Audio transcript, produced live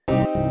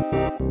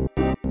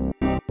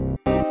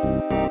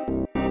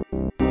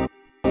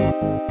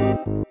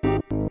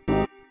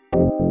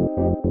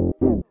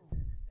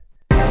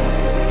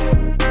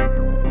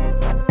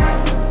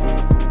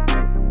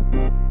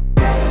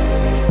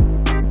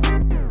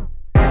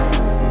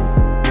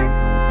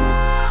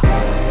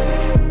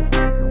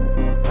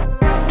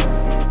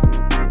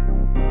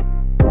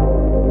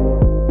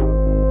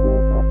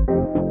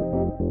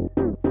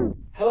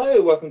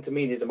welcome to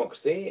Media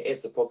Democracy.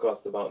 It's a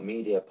podcast about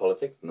media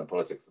politics and the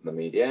politics of the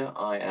media.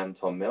 I am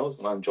Tom Mills,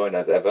 and I'm joined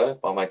as ever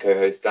by my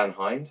co-host Dan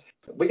Hind.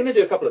 We're going to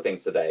do a couple of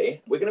things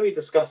today. We're going to be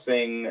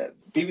discussing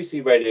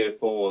BBC Radio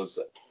 4's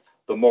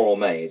The Moral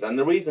Maze, and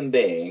the reason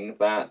being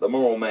that The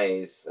Moral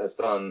Maze has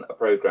done a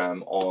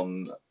programme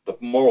on the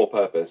moral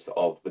purpose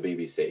of the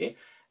BBC,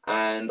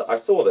 and I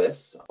saw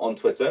this on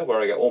Twitter, where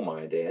I get all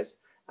my ideas,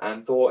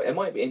 and thought it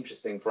might be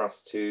interesting for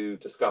us to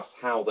discuss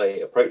how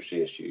they approach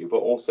the issue, but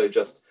also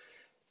just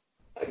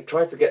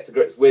try to get to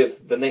grips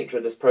with the nature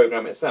of this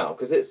program itself,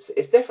 because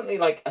it's definitely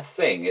like a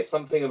thing. It's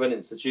something of an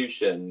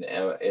institution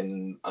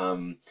in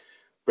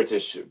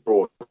British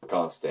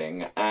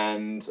broadcasting,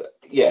 and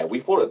yeah, we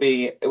thought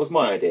it was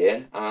my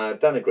idea.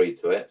 Dan agreed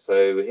to it,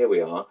 so here we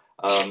are.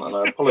 And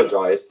I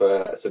apologise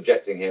for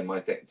subjecting him,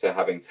 I think, to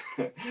having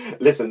to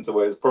listen to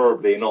what is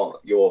probably not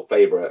your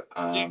favourite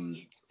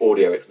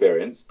audio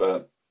experience,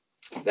 but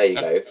there you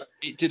go.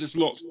 It did us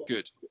lots of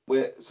good.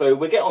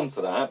 We'll get on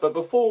to that, but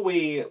before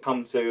we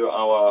come to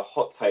our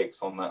hot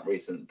takes on that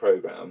recent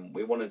programme,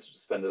 we wanted to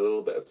just spend a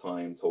little bit of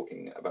time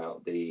talking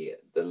about the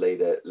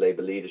Labour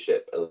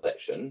leadership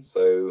election.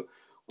 So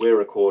we're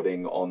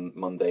recording on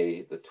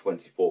Monday, the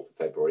 24th of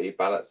February.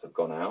 Ballots have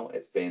gone out.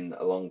 It's been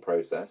a long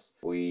process.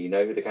 We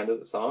know who the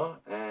candidates are,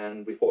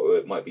 and we thought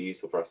it might be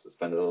useful for us to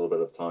spend a little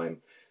bit of time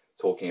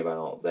talking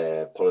about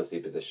their policy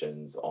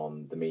positions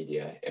on the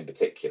media in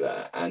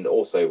particular, and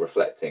also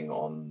reflecting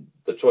on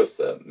the choice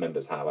that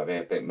members have. I mean,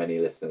 I think many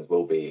listeners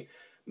will be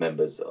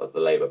members of the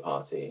Labour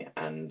Party,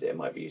 and it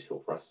might be useful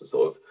for us to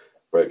sort of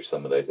broach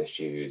some of those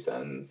issues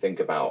and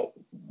think about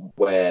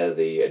where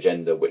the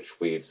agenda which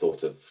we've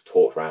sort of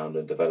talked around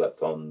and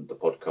developed on the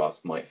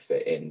podcast might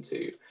fit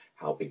into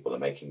how people are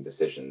making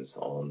decisions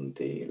on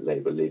the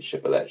Labour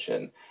leadership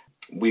election.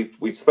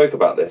 We spoke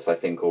about this, I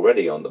think,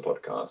 already on the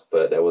podcast,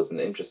 but there was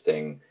an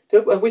interesting.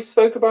 Have we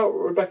spoke about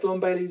Rebecca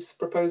Long-Bailey's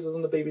proposals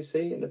on the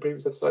BBC in the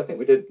previous episode? I think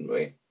we did, didn't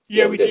we?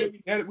 Yeah, we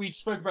did. We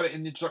spoke about it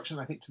in the introduction,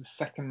 I think, to the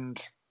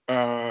second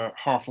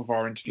half of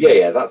our interview.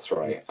 Yeah, that's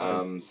right.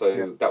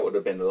 That would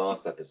have been the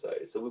last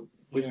episode. So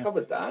we've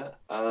covered that,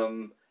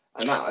 and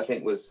that I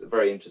think was a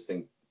very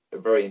interesting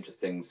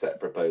set of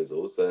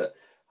proposals that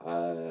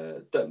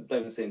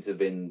don't seem to have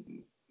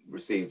been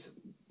received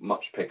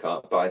much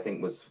pickup, but I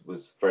think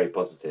was very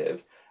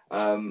positive.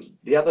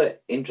 The other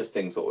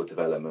interesting sort of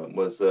development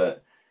was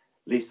that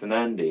Lisa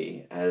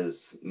Nandy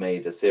has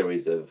made a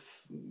series of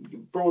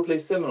broadly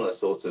similar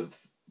sort of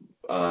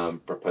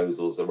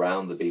proposals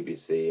around the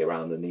BBC,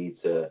 around the need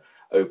to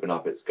open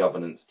up its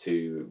governance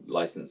to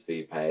licence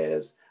fee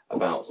payers,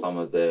 about some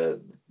of the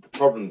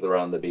problems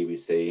around the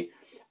BBC,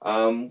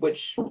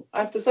 which I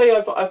have to say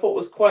I thought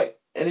was quite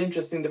an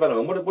interesting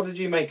development. What did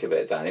you make of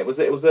it, Dan? It was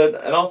an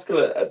article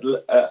at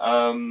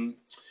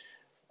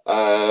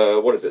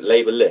what is it,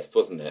 Labour List,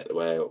 wasn't it,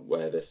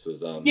 where this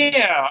was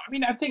Yeah, I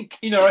mean, I think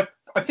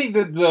I think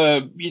that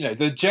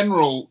the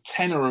general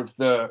tenor of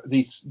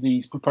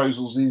these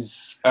proposals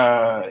is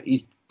to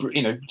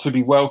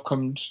be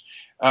welcomed.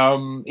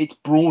 It's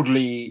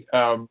broadly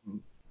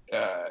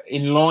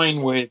in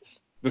line with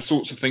the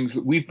sorts of things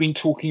that we've been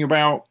talking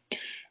about.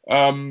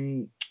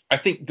 I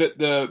think that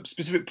the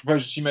specific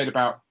proposals you made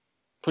about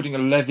putting a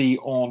levy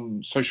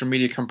on social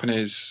media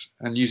companies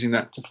and using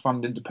that to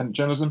fund independent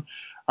journalism,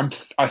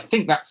 I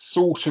think that's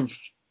sort of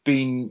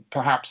been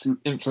perhaps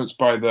influenced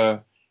by the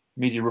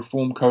Media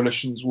Reform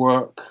Coalition's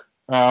work.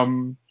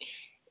 So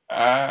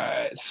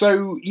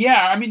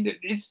yeah, I mean,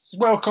 it's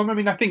welcome. I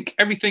mean, I think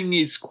everything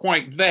is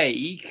quite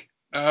vague.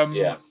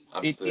 Yeah,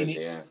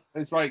 absolutely. Yeah.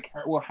 It's like,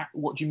 well,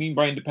 what do you mean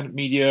by independent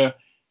media?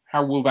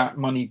 How will that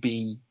money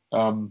be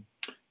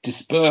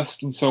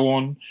dispersed and so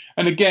on?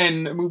 And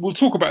again, we'll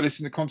talk about this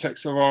in the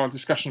context of our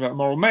discussion about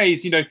Moral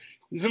Maze.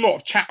 There's a lot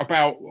of chat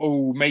about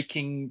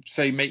making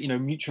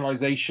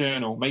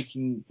mutualization or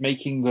making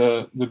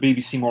the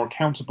BBC more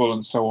accountable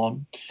and so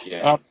on.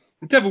 Yeah.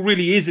 The devil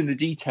really is in the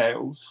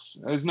details.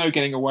 There's no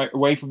getting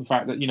away from the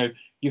fact that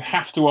you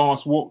have to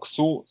ask what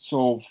sorts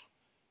of,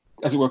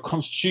 as it were,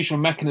 constitutional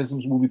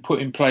mechanisms will be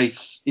put in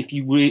place if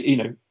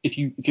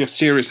you're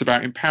serious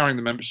about empowering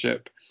the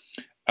membership.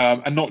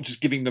 And not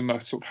just giving them a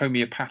sort of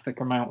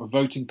homeopathic amount of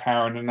voting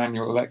power in an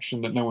annual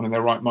election that no one in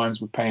their right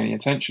minds would pay any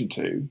attention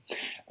to.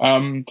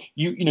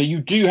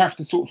 You do have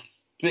to sort of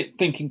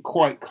think in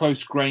quite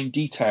close-grained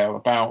detail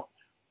about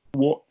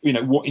what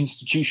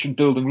institution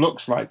building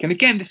looks like. And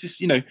again, this is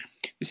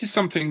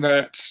something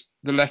that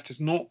the left has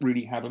not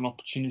really had an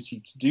opportunity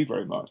to do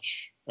very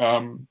much,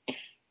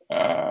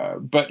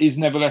 but is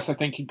nevertheless, I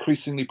think,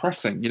 increasingly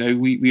pressing.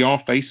 We are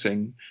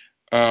facing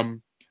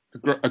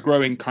a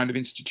growing kind of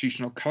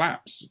institutional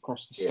collapse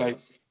across the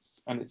states,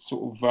 and it's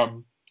sort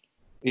of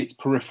its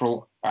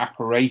peripheral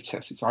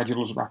apparatus, its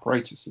ideological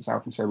apparatus, as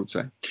Althusser would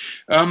say.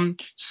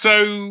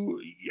 So,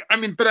 I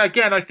mean, but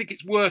again, I think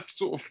it's worth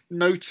sort of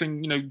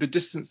noting, the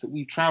distance that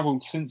we've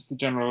travelled since the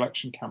general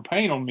election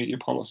campaign on media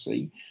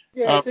policy.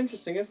 Yeah, it's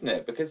interesting, isn't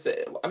it? Because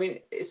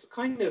it's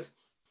kind of,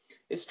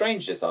 it's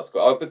strange, this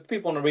article. Oh, but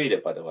people want to read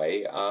it, by the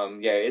way.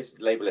 Yeah, it's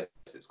labelless.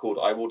 It's called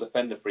 "I Will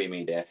Defend the Free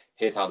Media.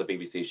 Here's how the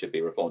BBC should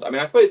be reformed." I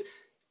mean, I suppose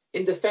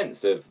in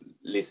defence of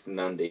Lisa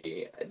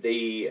Nandy,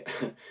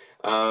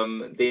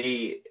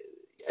 I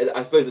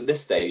suppose at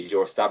this stage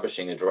you're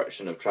establishing a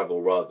direction of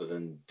travel rather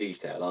than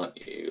detail,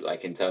 aren't you?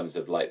 Like in terms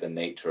of like the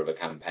nature of a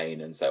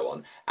campaign and so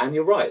on. And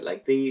you're right.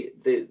 Like the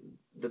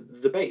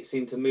debate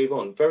seemed to move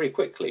on very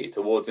quickly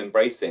towards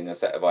embracing a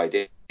set of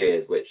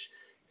ideas which,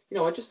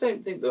 I just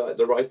don't think that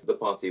the rise of the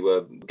party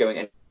were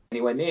going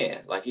anywhere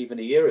near, like even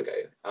a year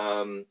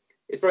ago.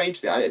 It's very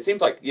interesting. It seems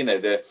like,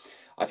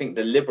 I think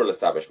the liberal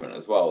establishment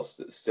as well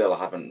still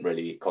haven't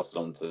really cottoned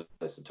on to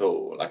this at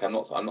all. Like I'm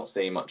not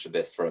seeing much of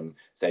this from,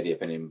 say, the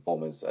opinion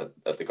informers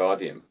at the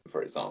Guardian,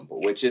 for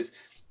example, which is,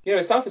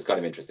 itself is kind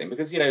of interesting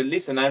because,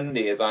 Lisa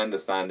Nandy, as I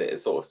understand it,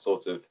 is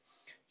sort of,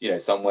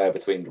 somewhere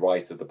between the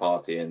right of the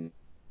party and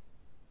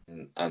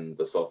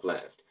the soft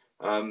left.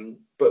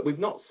 But we've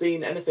not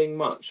seen anything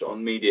much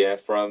on media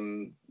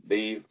from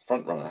the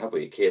front runner, have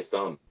we, Keir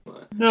Starmer?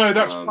 No,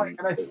 that's right.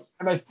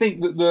 And I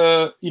think that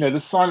the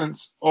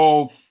silence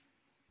of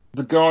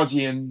the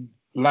Guardian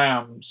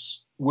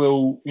lambs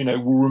will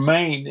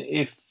remain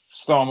if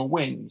Starmer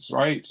wins,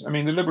 right? I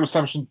mean, the Liberal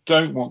establishment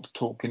don't want to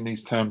talk in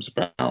these terms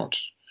about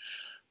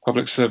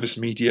public service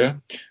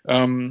media.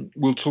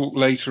 We'll talk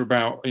later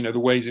about the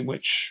ways in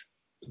which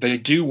they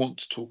do want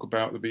to talk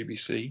about the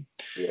BBC.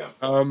 Yeah.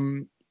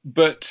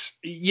 But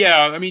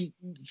yeah, I mean,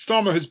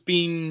 Starmer has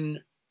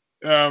been.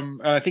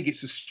 I think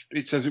it's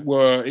as it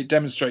were, it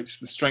demonstrates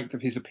the strength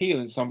of his appeal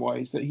in some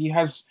ways that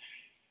he's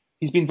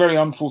been very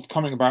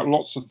unforthcoming about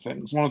lots of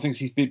things. One of the things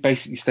he's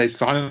basically stayed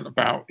silent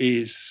about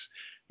is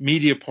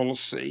media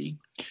policy,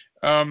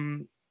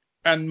 and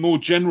more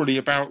generally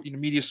about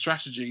media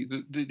strategy.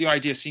 The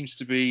idea seems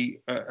to be,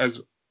 as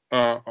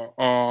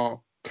our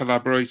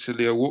collaborator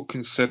Leo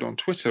Watkins said on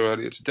Twitter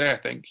earlier today, I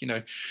think,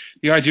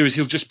 the idea is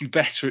he'll just be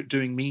better at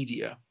doing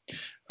media.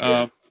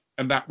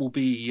 And that will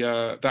be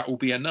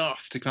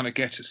enough to kind of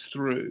get us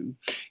through.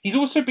 He's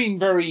also been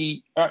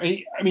very.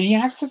 He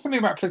has said something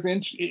about political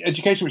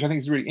education, which I think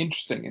is really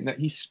interesting, in that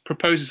he's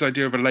proposed this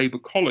idea of a Labour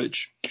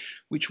college,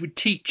 which would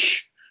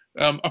teach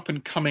up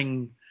and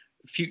coming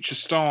future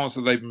stars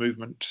of the Labour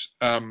movement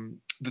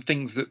the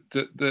things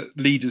that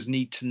leaders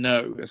need to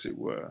know, as it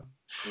were.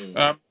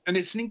 And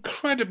it's an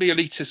incredibly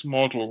elitist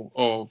model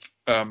of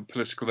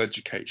political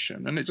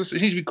education, and it seems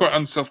to be quite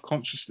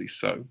unselfconsciously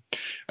so.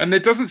 And there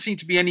doesn't seem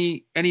to be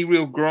any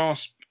real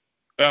grasp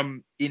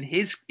in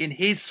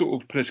his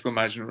sort of political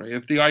imaginary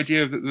of the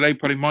idea that the Labour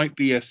Party might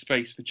be a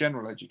space for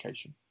general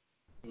education.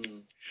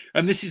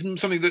 And this is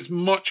something that's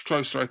much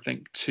closer, I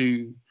think,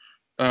 to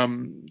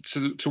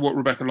what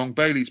Rebecca Long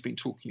Bailey's been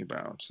talking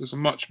about. There's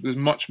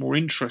much more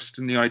interest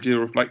in the idea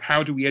of like,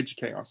 how do we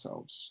educate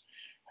ourselves?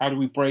 How do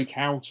we break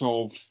out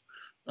of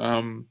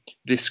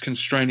this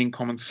constraining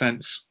common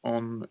sense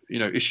on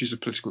issues of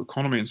political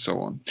economy and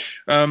so on?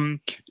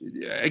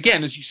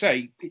 Again, as you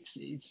say,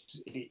 it's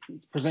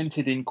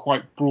presented in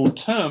quite broad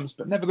terms,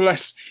 but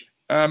nevertheless,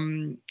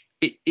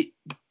 it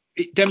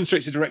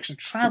demonstrates a direction of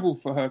travel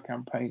for her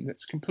campaign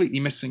that's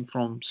completely missing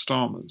from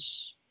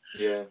Starmer's.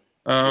 Yeah.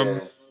 I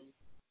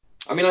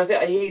mean, I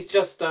think he's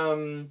just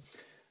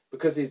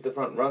because he's the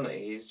front runner,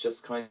 he's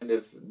just kind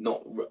of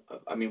not.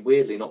 I mean,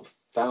 weirdly, not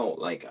felt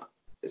like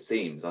it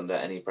seems under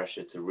any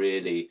pressure to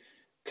really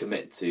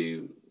commit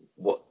to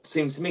what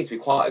seems to me to be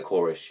quite a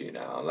core issue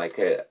now. Like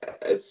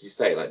as you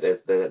say, like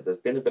there's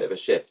been a bit of a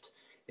shift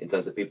in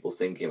terms of people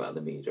thinking about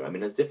the media. I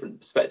mean, there's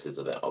different perspectives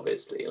of it,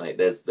 obviously. Like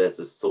there's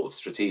this sort of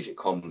strategic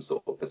comms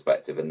sort of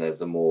perspective, and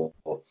there's a more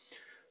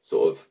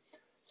sort of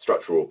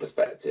structural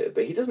perspective,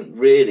 but he doesn't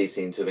really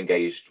seem to have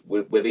engaged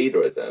with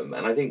either of them.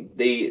 And I think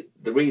the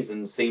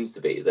reason seems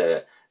to be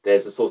that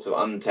there's a sort of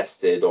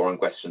untested or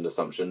unquestioned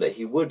assumption that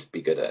he would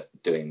be good at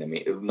doing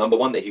number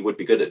one, that he would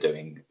be good at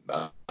doing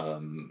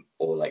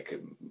or like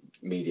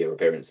media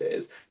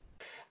appearances,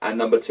 and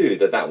number two,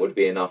 that would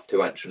be enough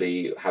to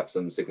actually have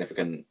some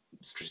significant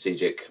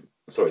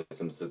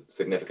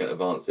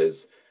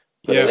advances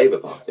for the Labour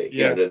Party.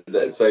 Yeah.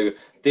 So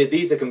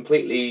these are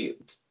completely,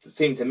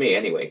 seem to me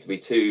anyway, to be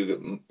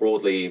two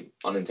broadly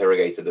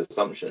uninterrogated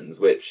assumptions,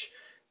 which,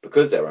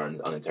 because they're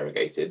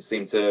uninterrogated,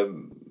 seem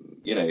to,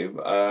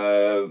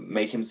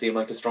 make him seem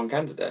like a strong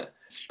candidate.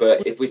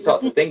 But if we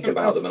start to think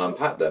about them and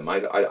unpack them, I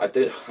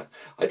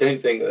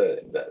don't think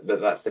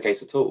that's the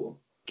case at all.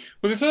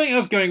 Well, there's something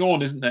else going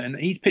on, isn't there? And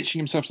he's pitching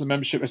himself to the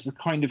membership as a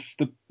kind of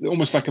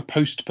almost like a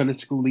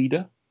post-political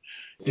leader.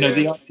 The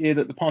idea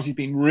that the party's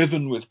been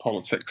riven with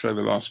politics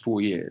over the last 4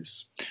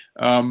 years,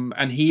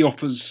 and he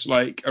offers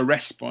like a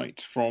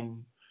respite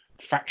from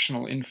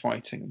factional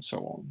infighting and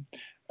so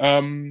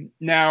on.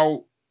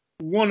 Now,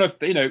 one of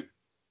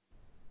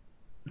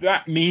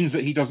that means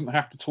that he doesn't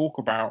have to talk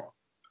about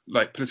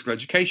like political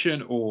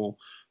education or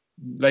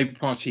Labour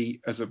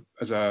Party as a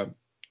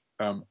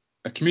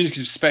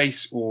communicative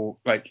space, or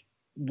like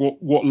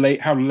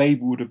how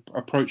Labour would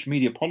approach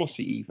media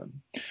policy even.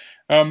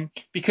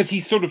 Because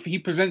he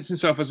presents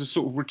himself as a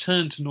sort of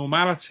return to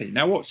normality.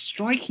 Now, what's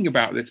striking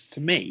about this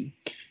to me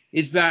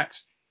is that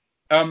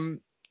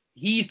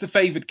he's the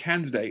favoured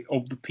candidate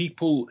of the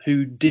people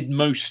who did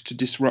most to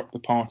disrupt the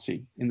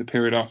party in the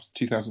period after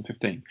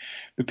 2015.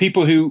 The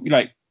people who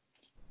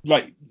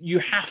like you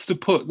have to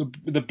put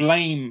the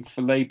blame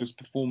for Labour's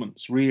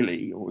performance,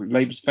 really, or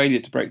Labour's failure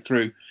to break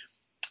through.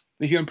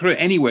 If you're going to put it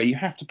anywhere, you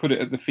have to put it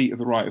at the feet of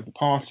the right of the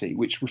party,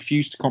 which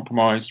refused to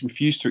compromise,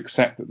 refused to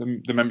accept that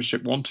the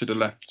membership wanted a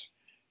left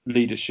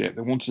leadership,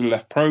 they wanted a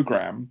left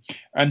programme,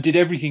 and did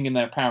everything in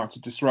their power to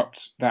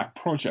disrupt that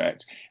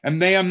project.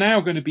 And they are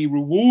now going to be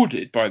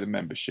rewarded by the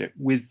membership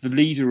with the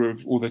leader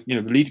of, or the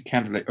leader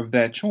candidate of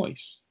their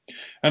choice.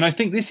 And I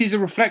think this is a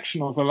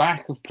reflection of a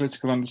lack of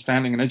political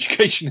understanding and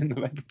education in the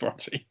Labour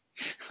Party.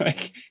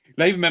 Like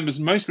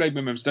most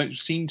Labour members don't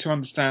seem to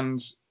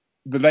understand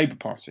the Labour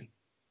Party.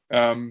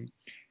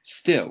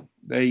 Still,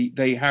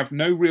 they have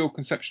no real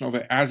conception of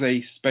it as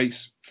a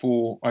space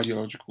for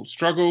ideological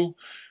struggle.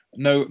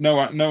 No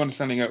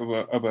understanding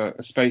of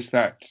a space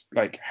that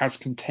like has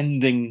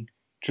contending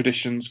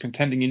traditions,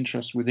 contending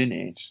interests within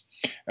it,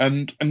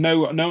 and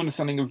no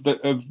understanding of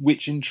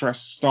which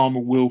interests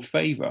Starmer will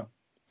favour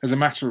as a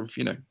matter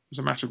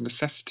of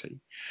necessity.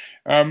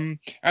 And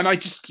I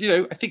just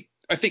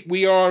I think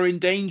we are in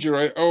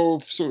danger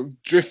of sort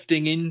of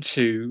drifting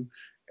into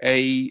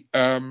a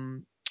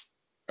kind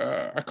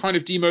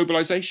of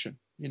demobilisation.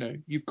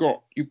 You've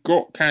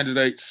got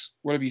candidates,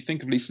 whatever you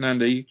think of Lisa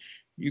Nandy,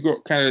 you've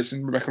got candidates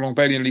in Rebecca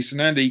Long-Bailey and Lisa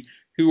Nandy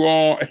who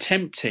are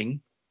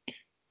attempting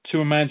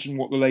to imagine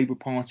what the Labour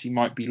Party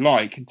might be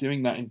like and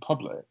doing that in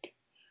public.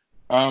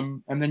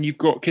 And then you've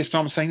got Keir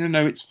Starmer saying,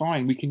 no, it's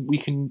fine. We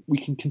can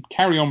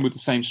carry on with the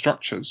same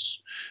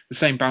structures, the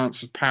same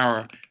balance of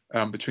power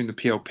between the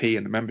PLP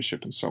and the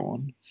membership and so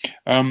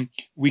on.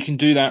 We can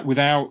do that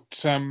without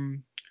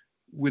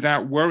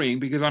worrying,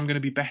 because I'm going to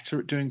be better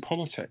at doing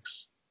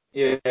politics.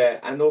 Yeah,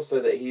 and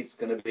also that he's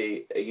going to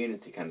be a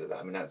unity candidate.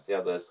 I mean, that's the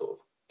other sort of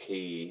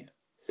key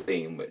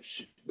theme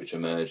which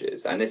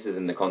emerges, and this is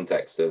in the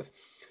context of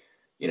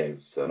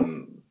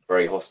some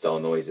very hostile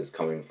noises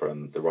coming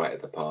from the right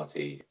of the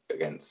party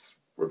against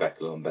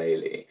Rebecca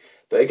Long-Bailey.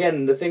 But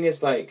again, the thing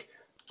is, like,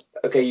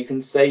 okay, you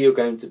can say you're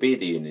going to be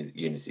the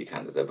unity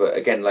candidate, but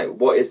again, like,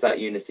 what is that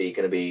unity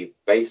going to be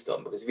based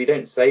on? Because if you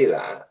don't say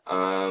that,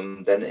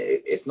 then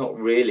it's not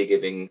really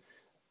giving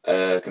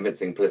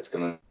convincing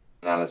political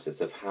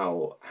analysis of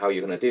how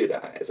you're going to do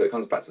that. So it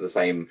comes back to the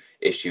same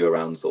issue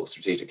around sort of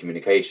strategic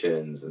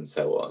communications and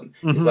so on.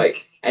 Mm-hmm. It's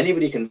like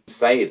anybody can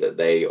say that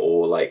they,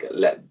 or like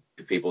let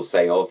people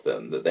say of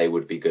them that they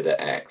would be good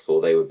at X or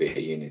they would be a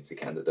unity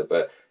candidate,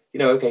 but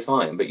okay,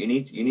 fine, but you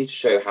need to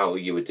show how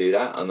you would do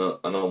that and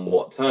on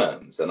what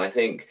terms. And I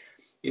think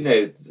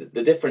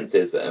the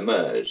differences that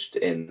emerged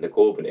in the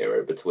Corbyn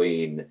era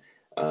between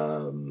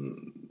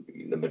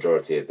the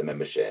majority of the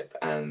membership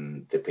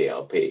and the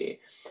PLP,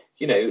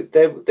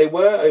 they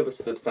were over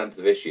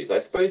substantive issues. I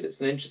suppose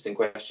it's an interesting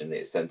question, the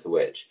extent to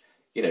which,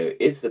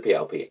 is the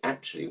PLP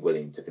actually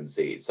willing to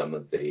concede some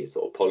of the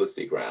sort of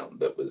policy ground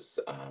that was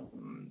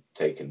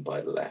taken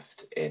by the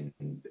left in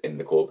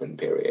the Corbyn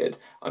period?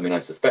 I mean, I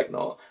suspect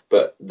not.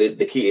 But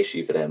the key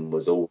issue for them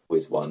was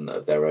always one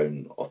of their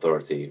own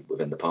authority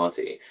within the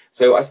party.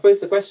 So I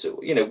suppose the question,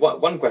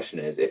 one question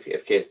is,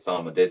 if Keir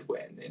Starmer did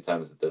win in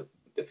terms of the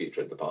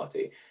future of the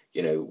party,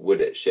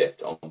 would it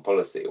shift on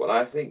policy? Well,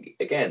 I think,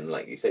 again,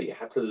 like you said, you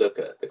have to look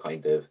at the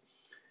kind of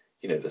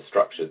the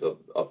structures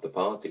of the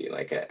party,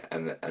 like,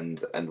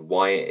 and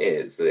why it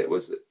is that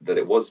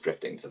it was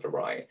drifting to the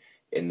right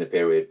in the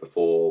period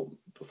before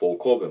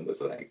Corbyn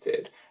was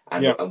elected,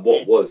 and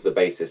what was the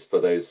basis for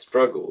those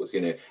struggles,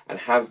 and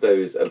have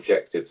those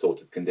objective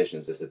sort of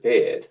conditions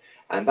disappeared?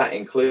 And that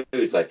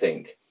includes, I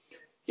think,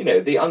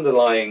 the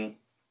underlying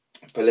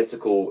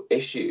political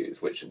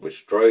issues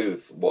which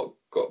drove what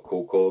got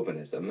called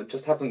Corbynism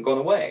just haven't gone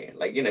away.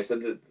 Like,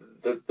 so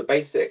the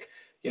basic,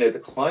 the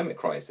climate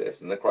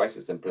crisis and the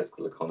crisis in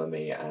political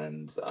economy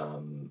and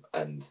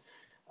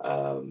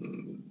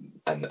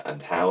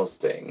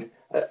housing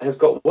has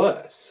got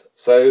worse.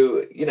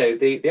 So,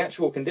 the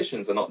actual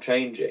conditions are not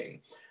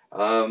changing.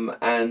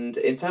 And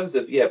in terms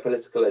of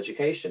political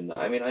education,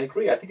 I mean, I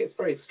agree. I think it's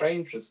very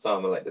strange for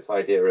Starmer, like, this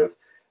idea of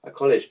a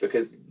college,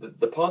 because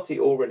the party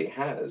already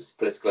has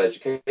political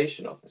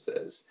education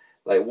officers.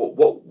 Like,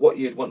 what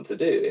you'd want to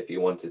do if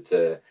you wanted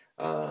to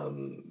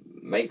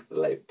make the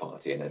Labour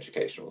Party an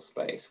educational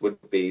space would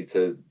be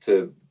to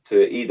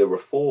either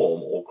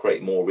reform or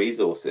create more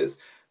resources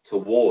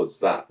towards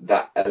that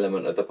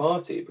element of the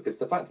party. Because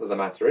the fact of the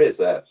matter is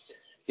that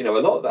a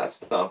lot of that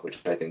stuff, which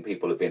I think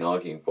people have been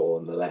arguing for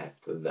on the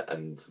left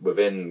and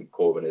within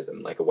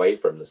Corbynism, like away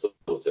from the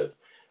sort of,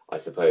 I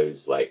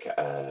suppose, like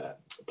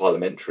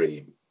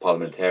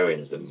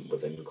parliamentarianism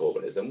within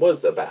Corbynism,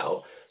 was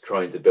about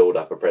trying to build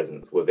up a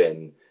presence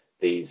within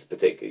these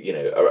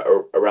particular,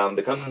 around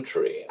the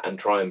country, and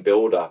try and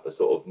build up a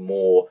sort of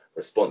more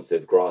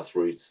responsive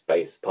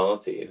grassroots-based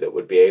party that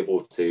would be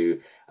able to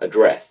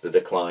address the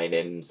decline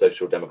in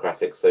social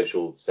democratic,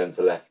 social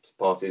centre-left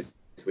parties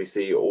we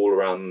see all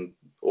around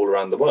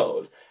the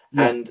world.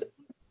 Yeah. And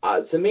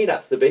To me,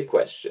 that's the big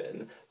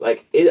question.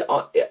 Like,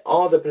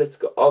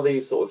 are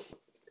these sort of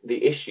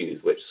the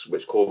issues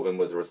which Corbyn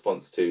was a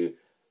response to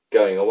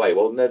going away?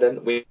 Well, no,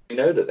 then we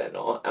know that they're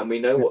not, and we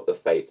know Yeah. what the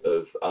fate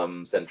of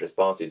centrist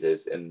parties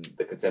is in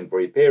the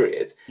contemporary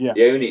period. Yeah.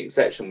 The only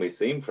exception we've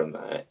seen from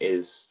that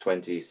is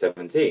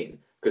 2017,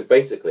 because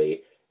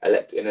basically,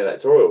 in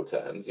electoral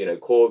terms,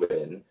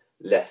 Corbyn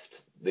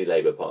left the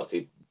Labour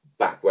Party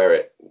back where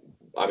it.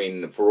 I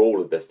mean, for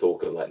all of this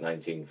talk of like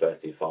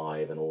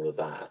 1935 and all of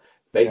that,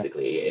 Yeah.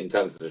 basically, in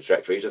terms of the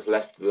trajectory, he just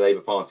left the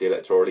Labour Party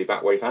electorally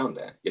back where he found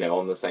it,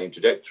 on the same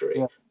trajectory.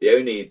 Yeah.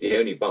 The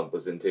only bump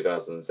was in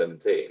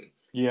 2017.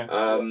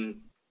 Yeah.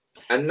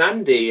 And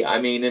Nandi, I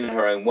mean, in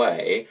her own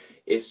way,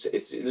 is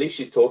at least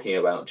she's talking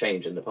about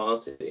change in the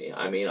party.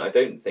 I mean, I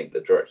don't think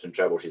the direction of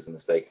travel she's going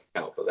to stake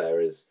out for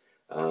there is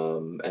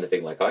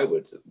anything like I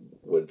would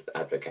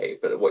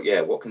advocate. But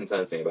what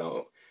concerns me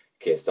about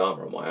Keir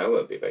Starmer and why I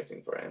won't be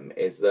voting for him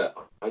is that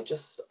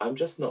I'm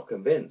just not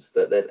convinced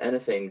that there's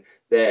anything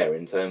there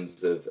in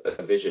terms of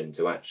a vision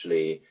to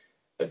actually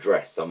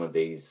address some of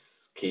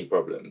these key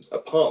problems,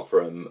 apart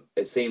from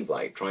it seems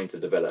like trying to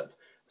develop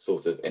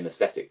sort of in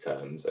aesthetic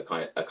terms a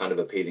kind of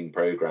appealing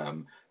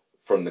program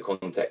from the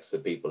context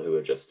of people who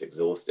are just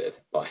exhausted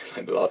by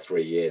like the last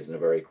 3 years and a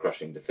very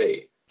crushing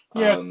defeat.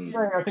 Yeah,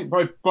 I think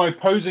by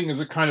posing as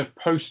a kind of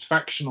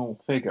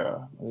post-factional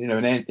figure,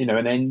 an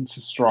end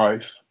to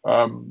strife,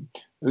 I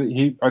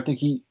think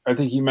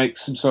he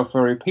makes himself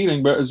very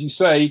appealing. But as you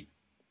say,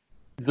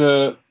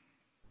 the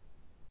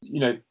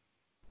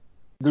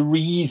the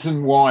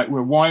reason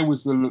why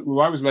was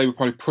Labour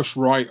Party pushed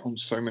right on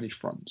so many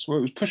fronts? Well,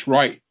 it was pushed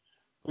right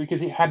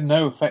because it had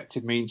no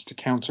effective means to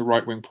counter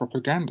right-wing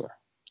propaganda,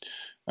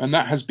 and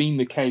that has been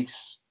the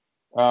case,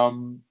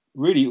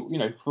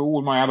 really, for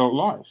all my adult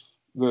life.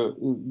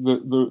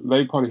 The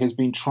Labour Party has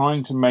been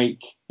trying to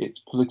make its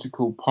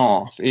political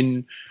path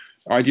in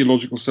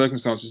ideological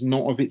circumstances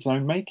not of its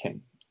own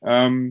making.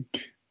 And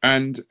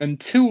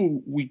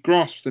until we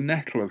grasp the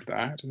nettle of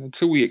that, and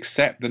until we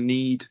accept the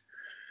need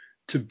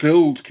to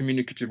build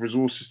communicative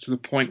resources to the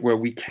point where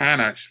we can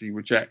actually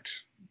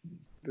reject,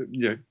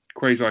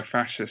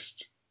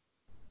 quasi-fascist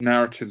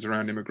narratives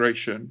around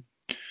immigration,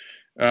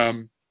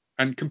 and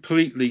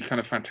completely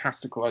kind of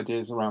fantastical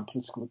ideas around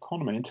political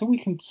economy, until we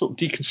can sort of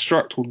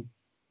deconstruct or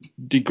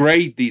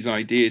degrade these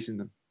ideas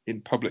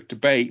in public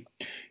debate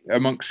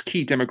amongst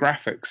key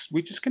demographics,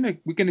 we're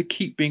gonna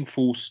keep being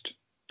forced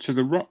to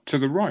the right.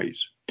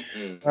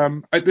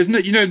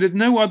 There's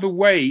no other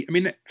way. I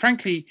mean,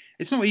 frankly,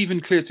 it's not even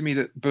clear to me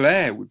that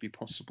Blair would be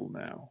possible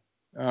now.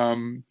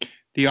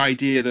 The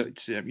idea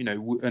that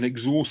an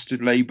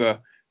exhausted Labour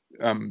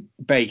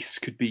base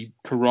could be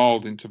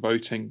corralled into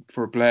voting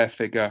for a Blair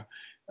figure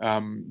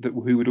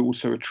who would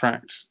also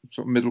attract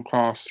sort of middle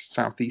class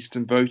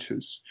southeastern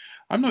voters.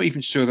 I'm not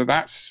even sure that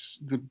that's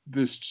the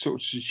sort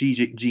of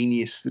strategic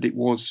genius that it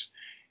was,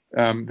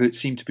 that it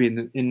seemed to be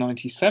in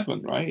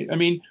 '97, right? I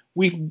mean,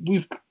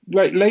 we've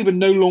like Labour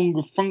no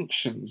longer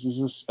functions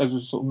as a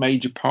sort of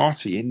major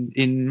party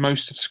in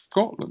most of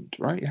Scotland,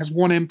 right? It has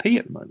one MP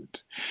at the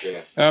moment.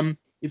 Yeah.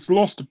 It's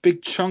lost a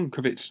big chunk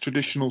of its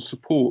traditional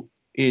support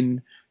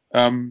in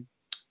the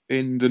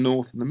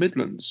North and the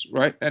Midlands,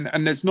 right?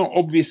 And it's not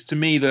obvious to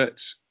me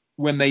that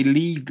when they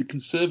leave the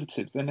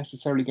Conservatives, they're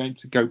necessarily going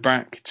to go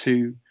back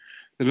to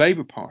the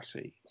Labour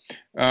Party,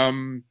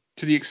 to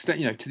the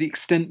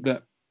extent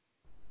that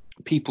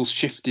people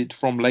shifted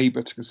from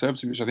Labour to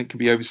Conservative, which I think can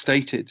be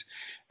overstated.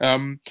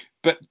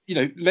 But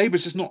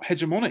Labour's just not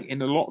hegemonic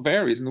in a lot of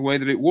areas in the way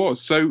that it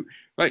was. So,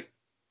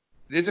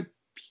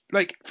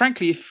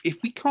 frankly, if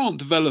we can't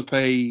develop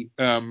a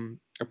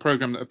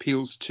program that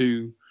appeals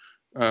to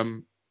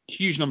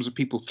huge numbers of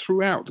people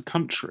throughout the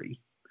country,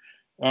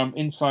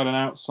 inside and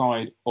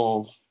outside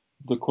of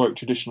the quote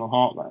traditional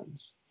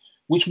heartlands,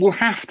 which will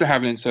have to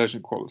have an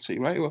insurgent quality,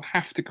 right? It will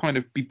have to kind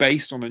of be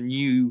based on a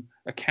new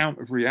account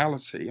of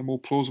reality, a more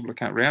plausible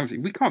account of reality.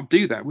 We can't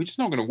do that. We're just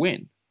not going to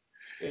win.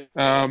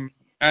 Yeah.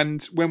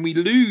 And when we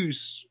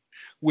lose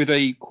with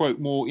a quote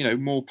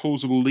more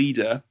plausible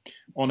leader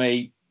on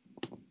a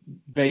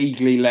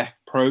vaguely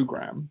left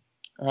program,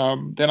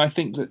 then I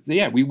think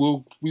that we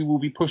will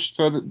be pushed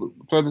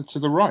further to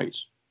the right.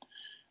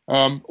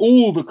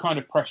 All the kind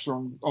of pressure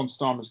on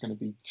Starmer is going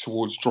to be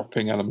towards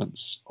dropping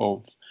elements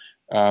of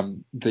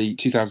the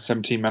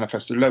 2017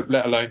 manifesto,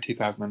 let alone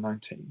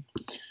 2019.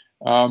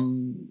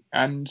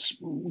 And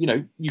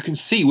you can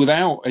see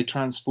without a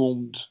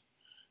transformed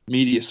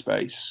media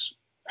space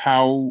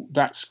how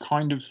that's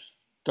the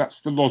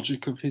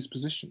logic of his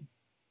position.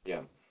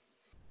 Yeah.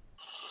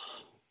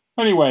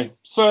 Anyway,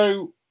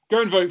 so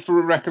go and vote for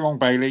Rebecca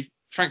Long-Bailey.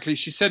 Frankly,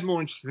 she said more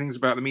interesting things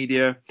about the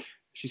media.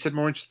 She said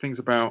more interesting things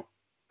about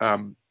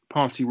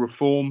party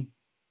reform.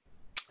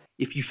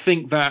 If you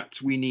think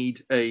that we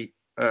need a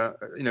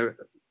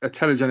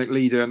telegenic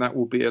leader and that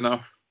will be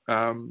enough,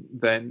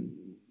 then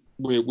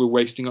we're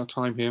wasting our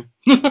time here.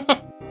 Let's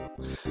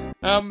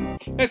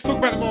talk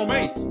about the Moral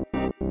Maze.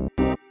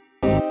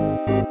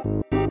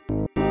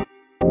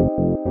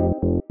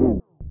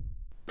 A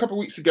couple of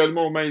weeks ago, the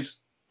Moral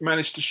Maze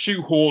managed to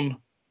shoehorn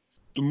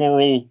the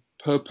moral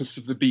purpose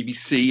of the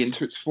BBC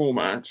into its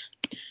format.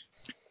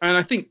 And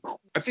I think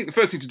the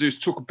first thing to do is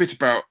talk a bit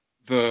about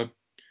the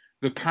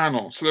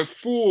panel. So there are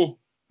 4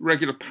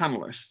 regular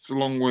panelists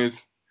along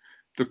with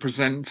the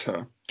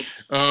presenter,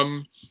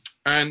 and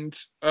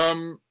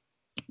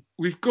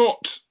we've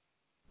got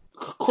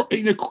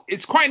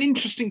it's quite an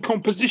interesting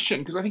composition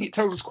because I think it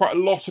tells us quite a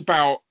lot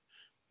about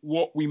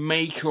what we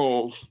make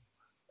of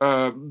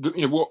what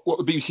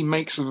the BBC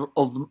makes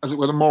of as it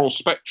were the moral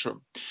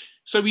spectrum.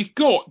 So we've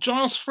got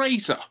Giles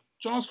Fraser.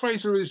 Giles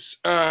Fraser is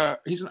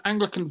he's an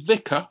Anglican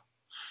vicar.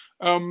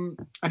 And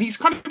he's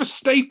kind of a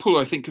staple,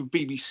 I think, of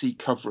BBC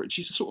coverage.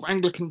 He's a sort of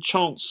Anglican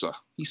chancellor.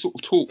 He sort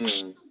of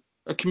talks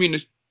a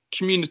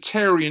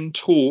communitarian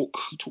talk.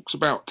 He talks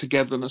about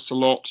togetherness a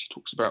lot. He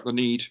talks about the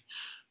need.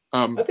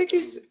 I think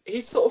he's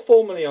sort of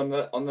formally on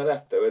the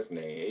left, though, isn't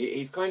he?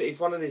 He's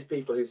one of these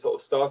people who sort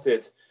of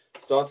started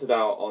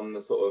out on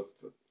the sort of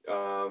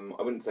I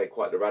wouldn't say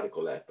quite the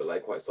radical left, but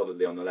like quite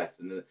solidly on the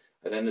left, and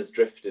then has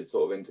drifted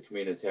sort of into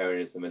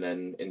communitarianism and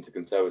then into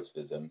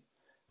conservatism.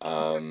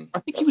 I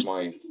think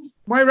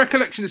my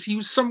recollection is he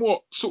was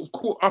somewhat sort of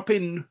caught up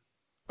in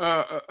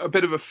a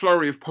bit of a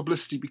flurry of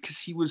publicity because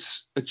he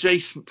was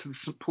adjacent to the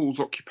St Paul's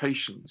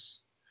occupations.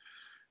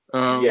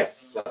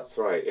 Yes, that's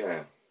right.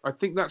 Yeah, I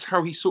think that's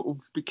how he sort of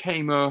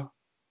became a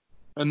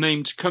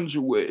name to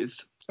conjure with,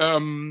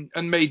 and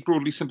made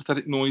broadly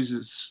sympathetic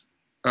noises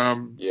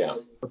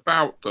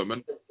about them,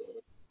 and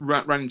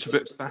ran into a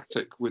bit of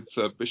static with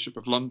Bishop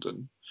of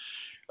London.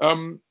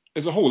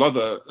 There's a whole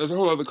other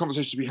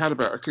conversation to be had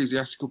about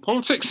ecclesiastical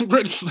politics in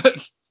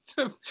Britain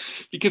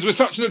because we're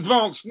such an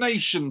advanced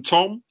nation,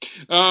 Tom.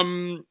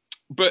 So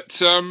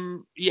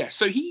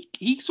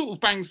he sort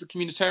of bangs the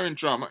communitarian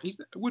drama.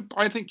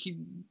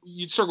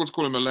 You'd struggle to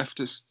call him a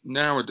leftist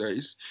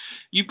nowadays.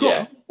 You've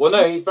got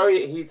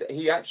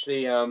he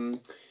actually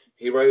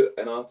he wrote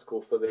an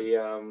article for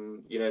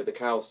the the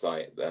Cow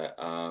site that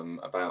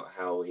about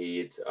how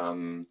he'd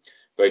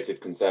voted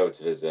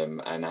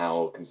conservatism and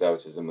how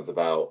conservatism was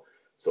about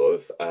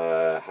sort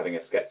of having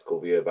a skeptical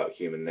view about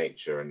human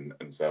nature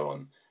and so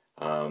on,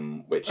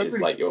 which is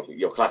like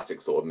your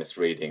classic sort of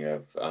misreading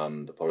of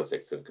the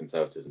politics of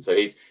conservatism. So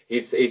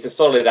he's a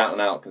solid out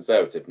and out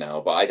conservative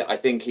now, but I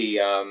think he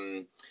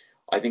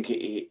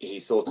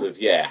sort of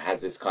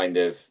has this kind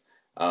of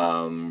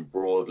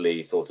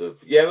broadly sort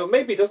of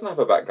maybe he doesn't have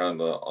a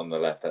background on the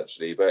left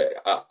actually, but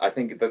I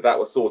think that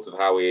was sort of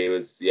how he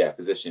was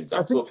positioning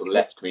himself, sort of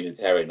left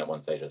communitarian at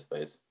one stage, I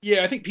suppose.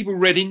 I think people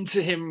read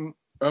into him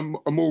a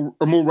more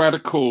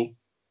radical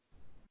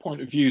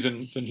point of view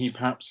than he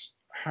perhaps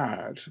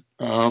had.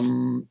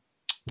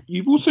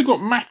 You've also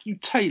got Matthew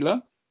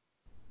Taylor.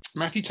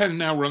 Matthew Taylor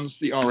now runs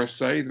the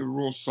RSA, the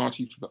Royal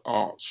Society for the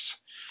Arts.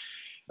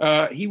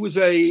 He was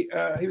a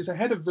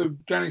head of the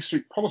Downing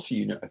Street Policy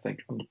Unit, I think,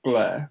 under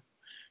Blair.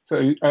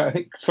 So I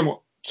think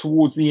somewhat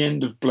towards the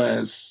end of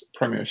Blair's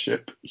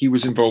premiership, he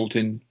was involved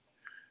in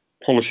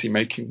policy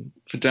making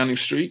for Downing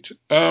Street.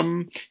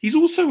 He's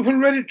also a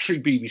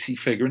hereditary BBC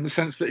figure in the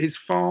sense that his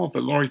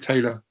father, Laurie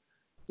Taylor,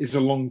 is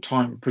a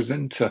long-time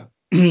presenter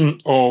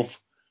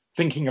of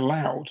Thinking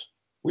Aloud,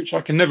 which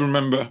I can never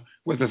remember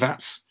whether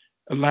that's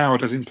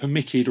allowed as in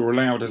permitted or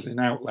allowed as in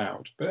out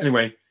loud. But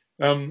anyway,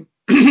 being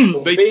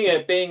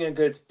a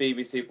good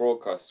BBC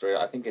broadcaster,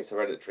 I think it's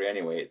hereditary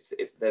anyway.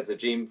 It's there's a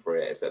gene for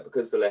it. It's that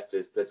because the left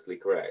is politically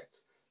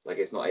correct, like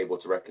it's not able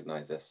to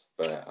recognise this.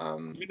 But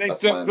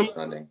that's my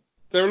understanding.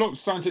 There are a lot of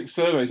scientific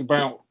surveys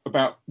about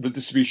the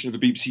distribution of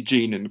the BBC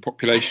gene in the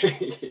population.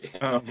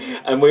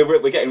 And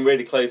we're getting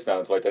really close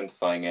now to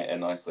identifying it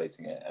and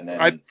isolating it. And then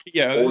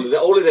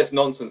all of this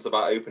nonsense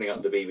about opening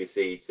up the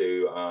BBC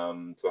to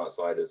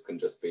outsiders can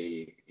just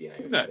be, we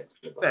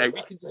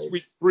can just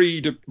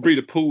breed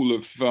a pool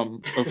of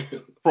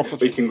profit.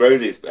 We can grow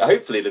these.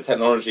 Hopefully the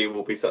technology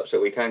will be such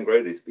that we can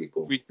grow these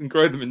people. We can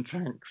grow them in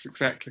tanks,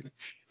 exactly.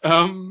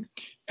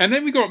 And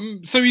then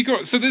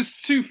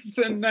there's two.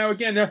 And now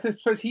again, I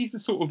suppose he's the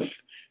sort of,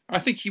 I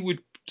think he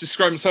would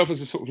describe himself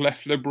as a sort of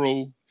left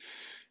liberal,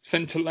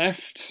 centre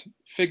left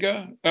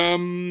figure,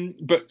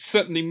 but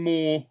certainly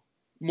more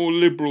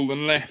liberal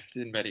than left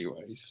in many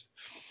ways.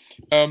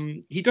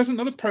 He does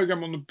another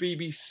programme on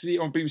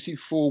BBC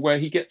 4 where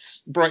he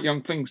gets bright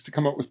young things to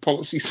come up with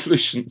policy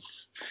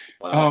solutions,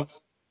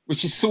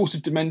 which is sort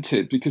of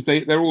demented because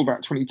they're all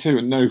about 22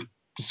 and know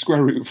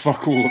square root of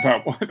fuck all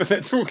about whatever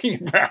they're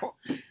talking about,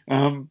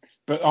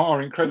 but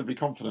are incredibly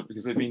confident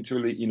because they've been to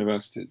elite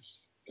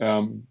universities.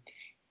 And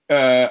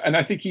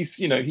I think he's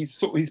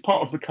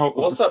part of the cult.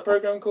 What's that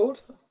program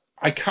called?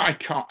 I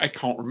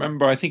can't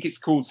remember. I think it's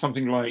called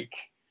something like,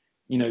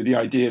 the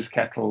Ideas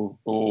Kettle,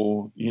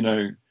 or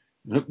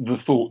the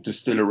Thought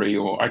Distillery,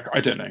 or I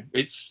don't know.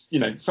 It's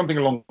something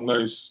along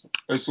those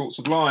sorts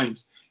of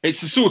lines.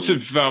 It's a sort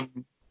of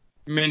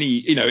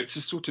it's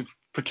a sort of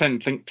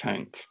pretend think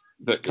tank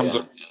that comes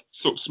up with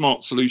sort of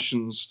smart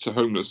solutions to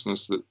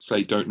homelessness that,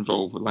 say, don't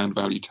involve a land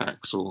value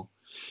tax or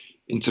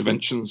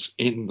interventions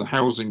in the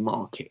housing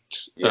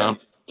market.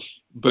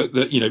 but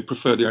that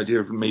prefer the idea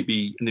of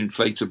maybe an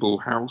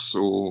inflatable house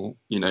or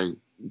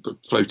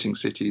floating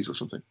cities or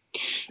something.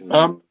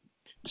 Mm.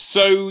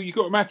 So you've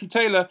got Matthew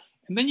Taylor,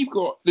 and then you've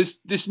got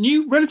this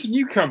new relative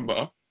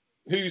newcomer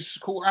who's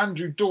called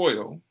Andrew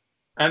Doyle,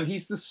 and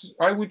he's this.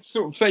 I would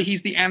sort of say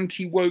he's the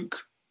anti-woke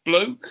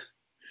bloke.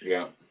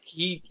 Yeah.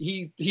 He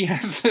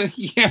has a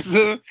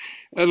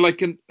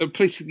like a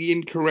politically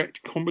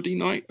incorrect comedy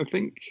night, I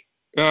think,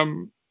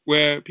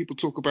 where people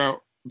talk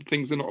about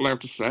things they're not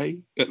allowed to say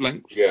at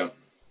length. Yeah.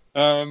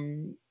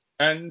 And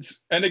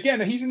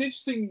again, he's an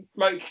interesting,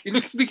 like,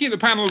 looking at the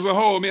panel as a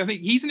whole. I mean, I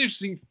think he's an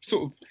interesting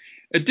sort of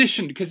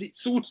addition, because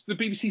it's sort of the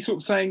BBC sort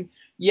of saying,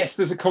 yes,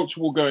 there's a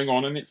culture war going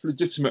on and it's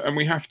legitimate, and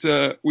we have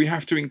to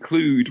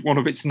include one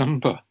of its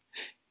number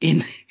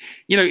in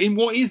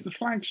what is the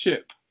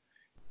flagship,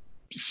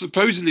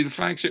 supposedly the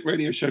flagship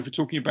radio show for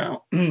talking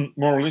about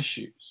moral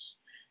issues.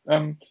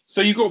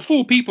 So you've got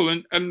four people,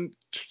 and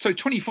so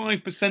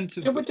 25%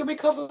 of. Did we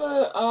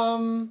cover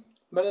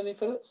Melanie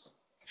Phillips?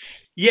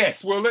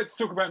 Yes, well, let's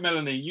talk about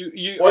Melanie.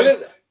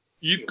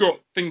 You've got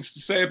things to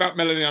say about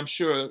Melanie, I'm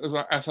sure,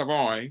 as have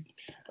I.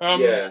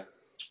 Yeah.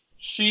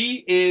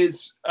 She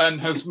is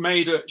and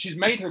she's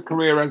made her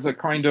career as a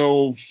kind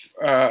of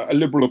a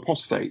liberal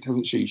apostate,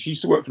 hasn't she? She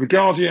used to work for The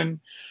Guardian.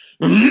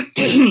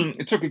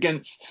 It took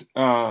against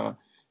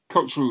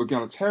cultural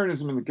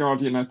egalitarianism in The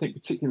Guardian, I think,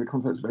 particularly in the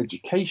context of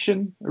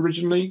education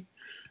originally,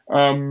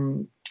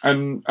 and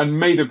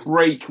made a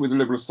break with the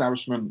liberal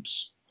establishment,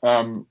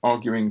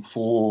 arguing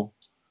for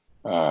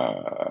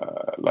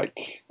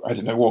I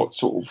don't know what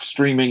sort of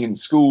streaming in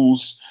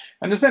schools,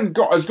 and has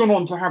gone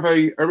on to have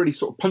a really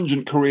sort of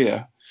pungent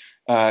career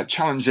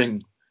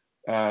challenging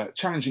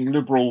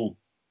liberal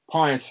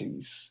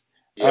pieties,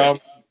 Yeah.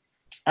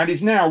 and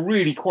is now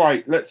really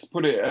quite, let's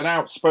put it, an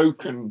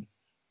outspoken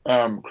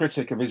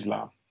critic of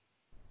Islam.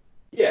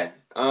 Yeah.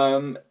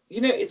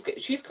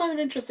 She's kind of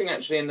interesting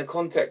actually in the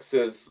context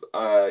of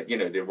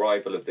the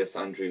arrival of this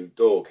Andrew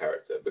Doyle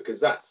character, because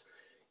that's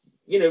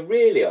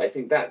really, I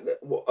think that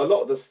a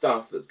lot of the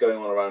stuff that's going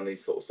on around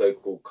these sort of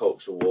so-called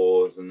culture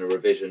wars and the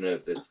revision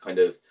of this kind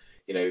of,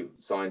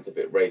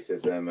 scientific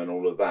racism and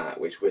all of that,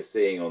 which we're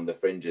seeing on the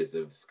fringes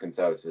of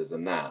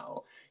conservatism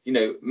now.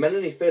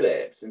 Melanie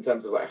Phillips, in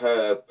terms of like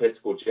her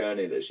political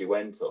journey that she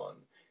went on,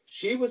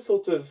 she was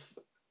sort of,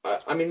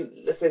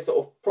 let's say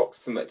sort of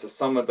proximate to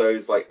some of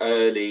those like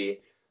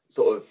early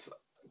sort of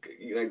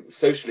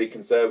socially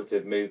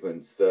conservative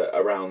movements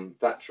around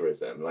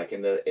Thatcherism, like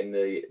in the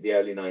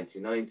early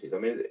 1990s. I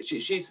mean,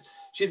 she's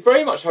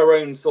very much her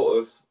own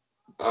sort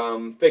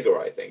of figure,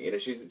 I think.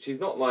 She's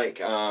not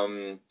like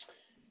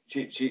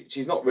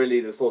she's not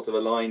really the sort of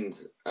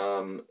aligned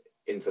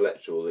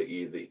intellectual that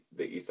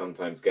you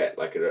sometimes get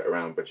like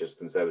around British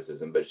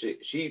conservatism, but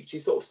she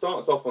sort of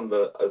starts off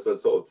as a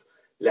sort of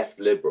left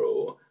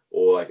liberal,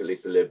 or like at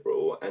least a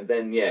liberal, and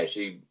then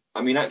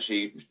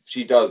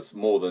she does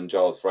more than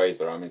Giles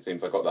Fraser. I mean, it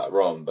seems I got that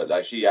wrong, but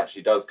like she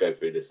actually does go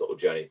through this sort of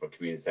journey from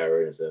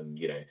communitarianism,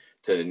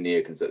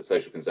 to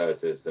social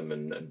conservatism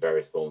and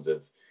various forms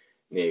of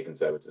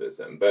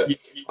neoconservatism. But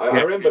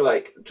I remember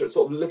like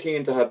sort of looking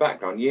into her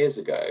background years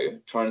ago,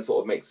 trying to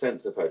sort of make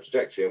sense of her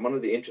trajectory. And one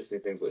of the interesting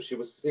things was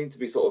she seemed to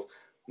be sort of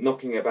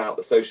knocking about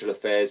the social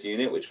affairs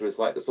unit, which was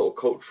like the sort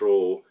of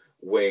cultural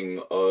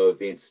wing of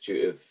the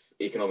Institute of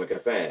Economic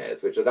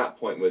Affairs, which at that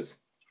point was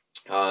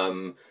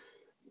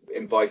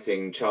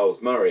inviting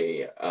Charles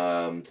Murray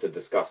to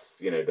discuss,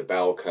 the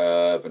bell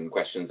curve and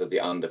questions of the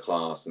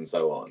underclass and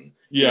so on.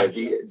 Yeah.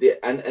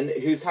 And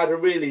who's had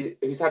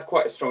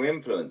quite a strong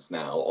influence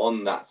now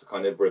on that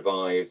kind of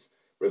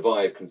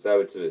revived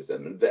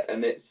conservatism,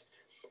 and it's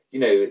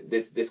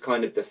this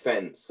kind of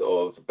defense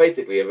of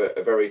basically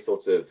a very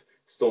sort of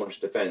staunch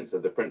defense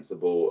of the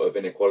principle of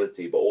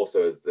inequality, but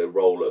also the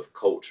role of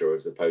culture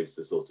as opposed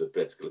to sort of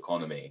political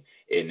economy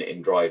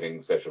in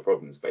driving social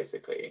problems,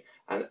 basically.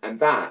 And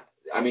that,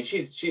 I mean,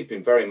 she's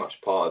been very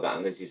much part of that,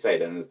 and as you say,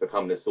 then has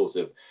become this sort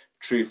of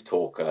truth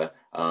talker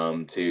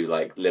to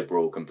like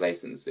liberal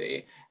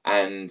complacency.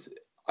 And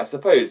I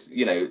suppose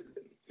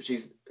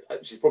she's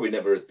probably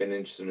never has been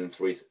interested in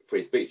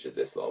free speech as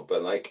this lot,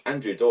 but like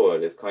Andrew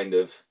Doyle is kind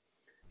of,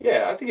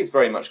 I think it's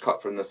very much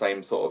cut from the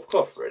same sort of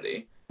cloth,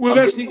 really. Well,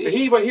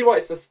 he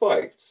writes for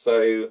Spiked,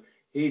 so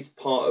he's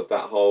part of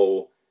that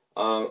whole.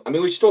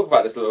 We should talk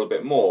about this a little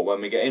bit more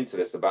when we get into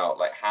this, about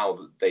like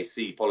how they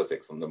see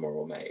politics on the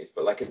moral maze.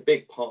 But like a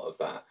big part of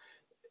that,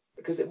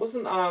 because it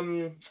wasn't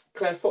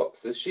Claire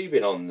Fox. Has she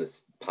been on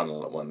this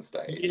panel at one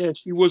stage? Yeah,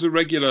 she was a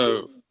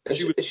regular.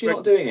 Is she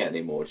not doing it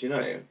anymore? Do you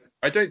know?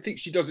 I don't think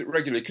she does it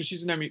regularly, because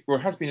she's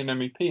has been an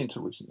MEP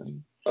until recently.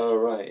 Oh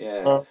right,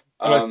 yeah.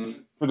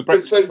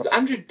 So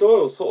Andrew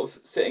Doyle's sort of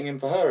sitting in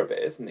for her a bit,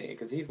 isn't he?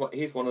 Because he's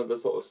one of the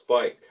sort of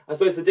spikes. I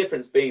suppose the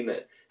difference being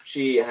that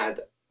she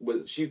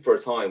for a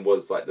time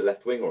was like the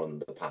left winger on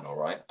the panel,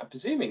 right? I'm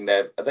presuming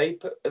are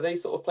they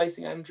sort of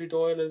placing Andrew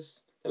Doyle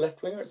as the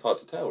left winger? It's hard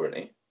to tell,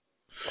 really.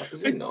 I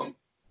presume not.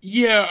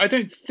 Yeah, I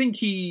don't think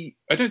he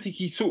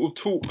sort of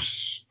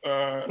talks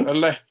a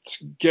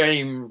left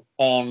game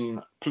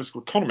on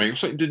political economy. He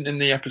certainly didn't in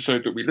the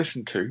episode that we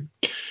listened to.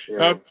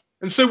 Yeah.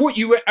 And so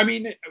I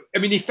mean,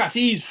 if that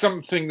is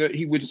something that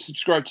he would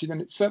subscribe to,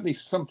 then it's certainly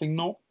something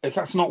not. If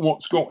that's not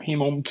what's got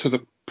him onto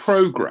the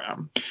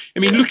program, I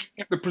mean, Yeah. looking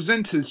at the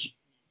presenters,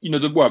 the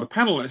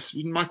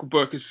panelists, Michael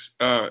Burke is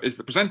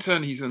the presenter,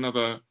 and he's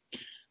another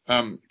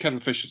kettle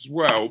of fish as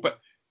well. But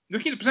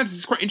looking at the presenters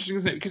is quite interesting,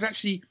 isn't it? Because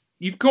actually,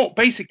 you've got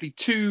basically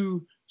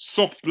two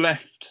soft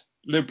left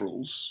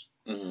liberals,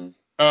 Hmm.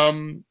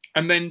 and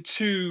then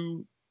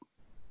two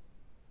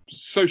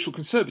social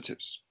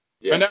conservatives.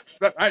 And Yeah.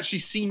 that actually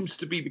seems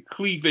to be the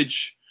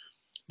cleavage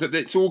that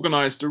it's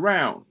organised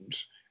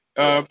around.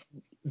 Yeah.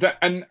 Uh,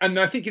 and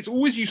I think it's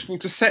always useful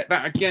to set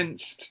that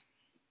against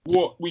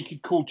what we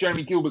could call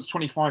Jeremy Gilbert's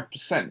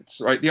 25%,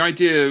 right? The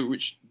idea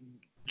which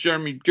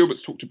Jeremy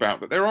Gilbert's talked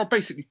about, that there are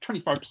basically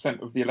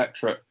 25% of the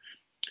electorate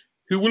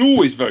who will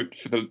always vote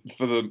for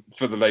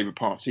the Labour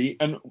Party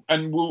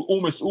and will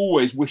almost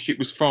always wish it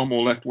was far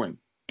more left wing.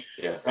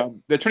 Yeah.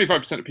 The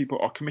 25% of people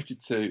are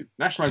committed to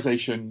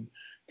nationalisation,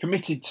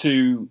 committed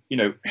to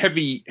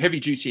heavy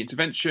duty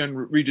intervention,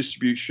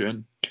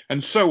 redistribution,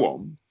 and so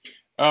on,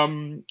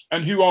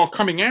 and who are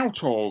coming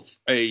out of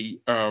a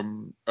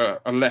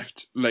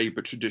left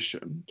Labour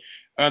tradition,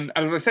 and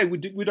as I say,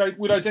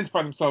 would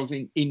identify themselves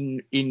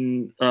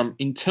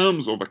in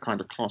terms of a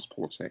kind of class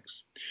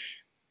politics.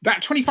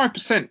 That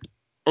 25%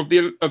 of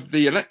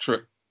the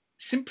electorate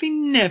simply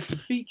never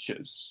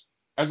features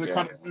as a Yeah.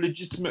 kind of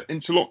legitimate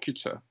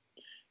interlocutor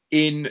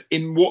in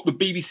what the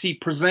BBC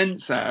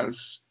presents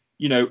as,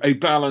 a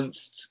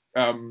balanced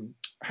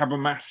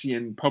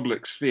Habermasian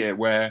public sphere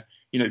where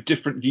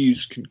different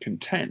views can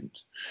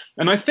contend.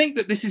 And I think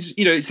that this is,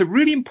 it's a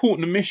really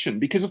important omission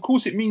because, of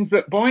course, it means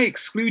that by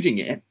excluding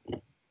it,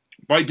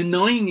 by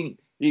denying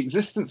the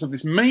existence of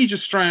this major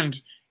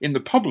strand in the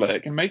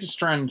public and major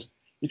strand,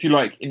 if you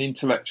like, in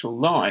intellectual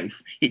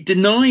life, it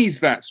denies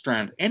that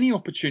strand any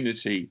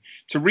opportunity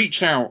to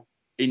reach out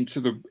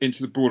into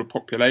the broader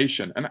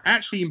population and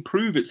actually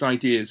improve its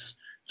ideas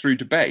through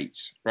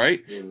debate,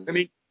 right? Mm. I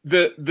mean,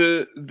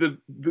 the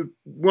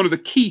one of the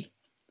key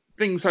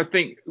things, I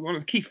think, one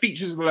of the key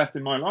features of the left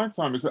in my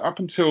lifetime is that up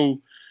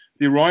until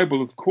the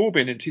arrival of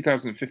Corbyn in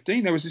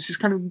 2015, there was this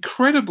kind of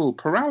incredible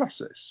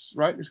paralysis,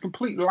 right? This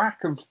complete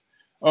lack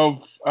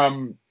of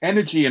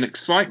energy and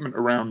excitement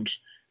around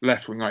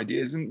left-wing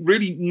ideas, and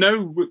really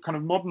no kind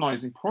of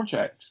modernising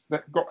project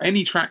that got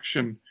any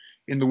traction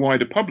in the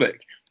wider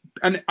public.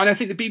 And I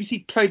think the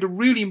BBC played a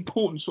really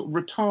important sort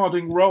of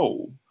retarding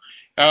role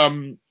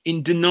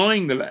in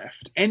denying the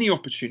left any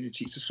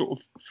opportunity to sort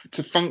of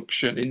to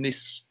function in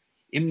this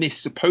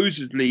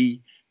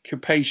supposedly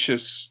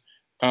capacious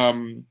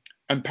and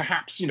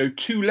perhaps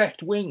too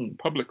left-wing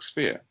public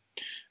sphere.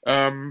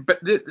 But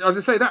as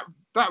I say,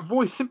 that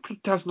voice simply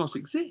does not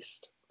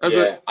exist.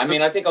 Yeah, I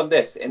mean, I think in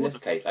this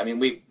case, I mean,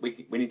 we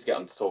need to get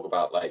on to talk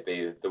about like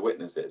the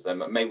witnesses,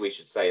 and maybe we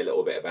should say a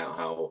little bit about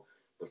how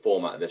the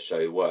format of this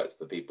show works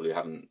for people who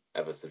haven't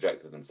ever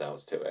subjected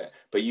themselves to it.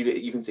 But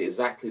you can see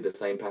exactly the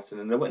same pattern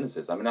in the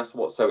witnesses. I mean, that's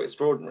what's so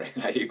extraordinary.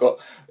 Like you've got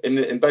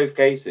in both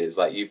cases,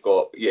 like you've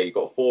got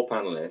four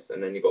panelists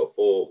and then you've got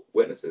four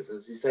witnesses.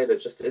 As you say, there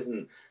just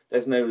isn't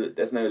there's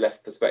no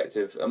left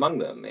perspective among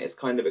them. It's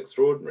kind of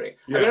extraordinary.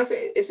 Yeah. I mean, I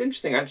think it's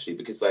interesting actually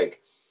because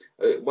like.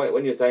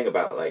 When you're saying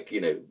about like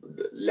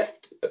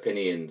left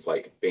opinions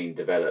like being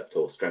developed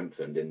or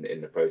strengthened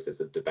in the process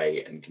of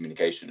debate and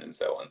communication and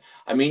so on,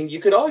 I mean you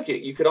could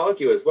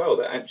argue as well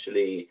that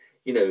actually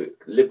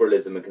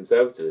liberalism and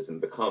conservatism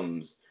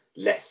becomes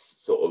less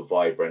sort of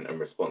vibrant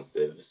and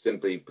responsive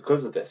simply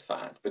because of this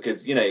fact,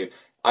 because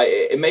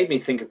it made me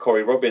think of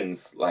Corey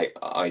Robin's like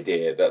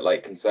idea that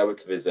like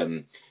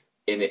conservatism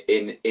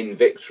in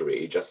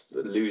victory just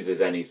loses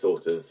any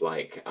sort of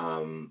like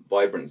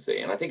vibrancy.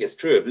 And I think it's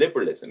true of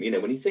liberalism.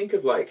 When you think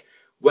of like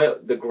where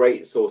the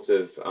great sort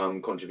of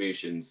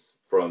contributions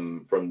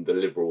from the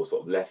liberal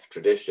sort of left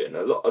tradition,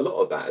 a lot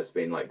of that has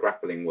been like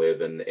grappling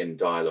with and in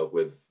dialogue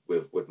with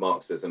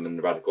Marxism and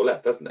the radical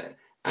left, hasn't it?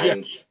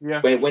 And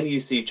when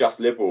you see just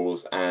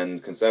liberals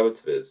and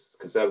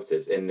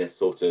conservatives in this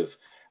sort of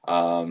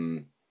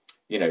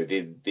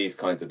these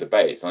kinds of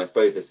debates, and I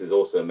suppose this is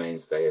also a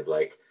mainstay of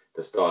like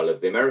the style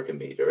of the American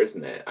media,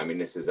 isn't it? I mean,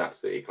 this is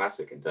absolutely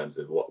classic in terms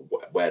of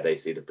where they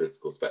see the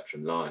political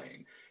spectrum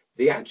lying.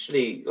 The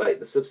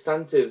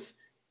substantive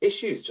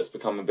issues just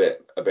become a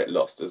bit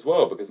lost as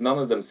well, because none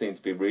of them seem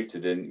to be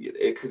rooted in,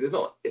 because it's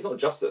not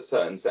just that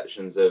certain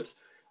sections of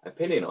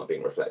opinion are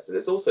being reflected,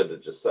 it's also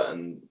that just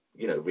certain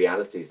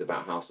realities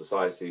about how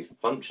society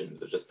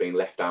functions are just being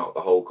left out of the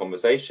whole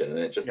conversation, and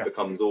it just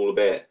becomes all a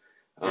bit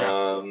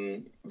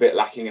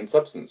lacking in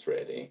substance,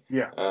 really.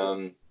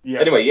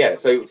 Anyway,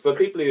 so for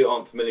people who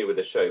aren't familiar with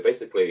the show,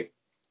 basically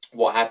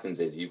what happens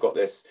is you've got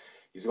this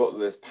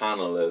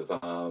panel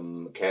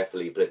of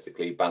carefully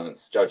politically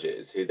balanced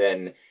judges who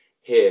then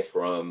hear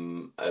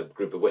from a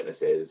group of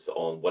witnesses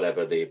on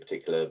whatever the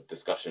particular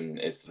discussion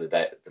is for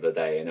the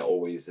day, and it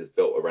always is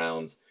built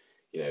around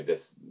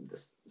this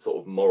sort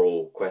of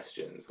moral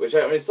questions, which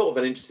I mean, is sort of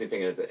an interesting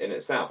thing in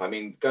itself. I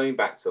mean, going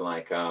back to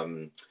like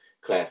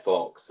Claire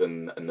Fox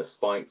and the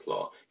Spiked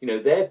lot,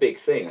 their big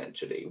thing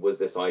actually was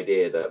this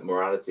idea that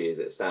morality is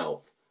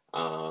itself.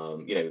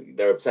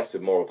 They're obsessed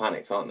with moral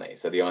panics, aren't they?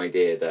 So the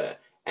idea that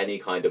any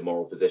kind of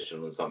moral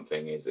position on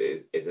something is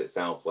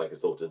itself like a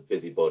sort of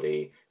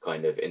busybody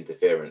kind of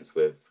interference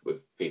with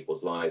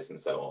people's lives and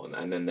so on.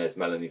 And then there's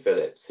Melanie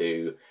Phillips,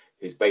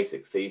 whose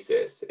basic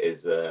thesis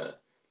is that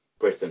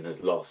Britain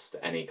has lost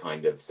any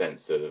kind of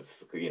sense of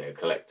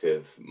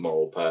collective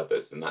moral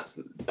purpose, and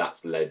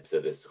that's led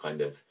to this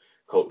kind of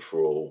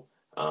cultural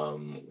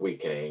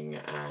weakening,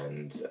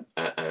 and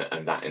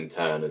that in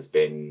turn has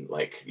been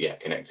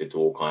connected to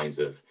all kinds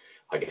of,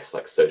 I guess,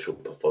 like social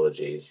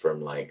pathologies,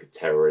 from like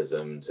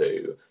terrorism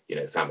to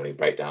family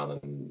breakdown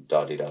and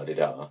da di da di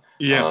da.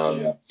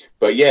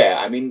 But yeah,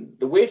 I mean,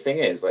 the weird thing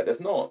is, like, there's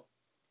not,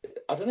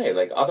 I don't know,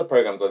 like other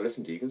programs I've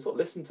listened to, you can sort of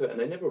listen to it and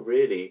they never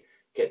really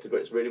get to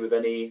grips really with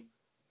any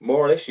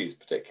moral issues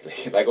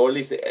particularly, like, or at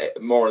least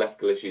moral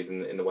ethical issues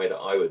in the way that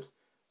I would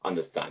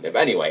understand it.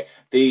 But anyway,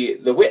 the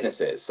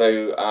witnesses.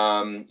 So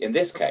in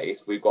this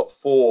case, we've got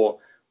 4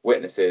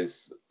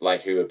 witnesses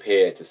like who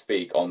appear to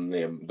speak on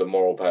the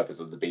moral purpose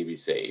of the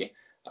BBC.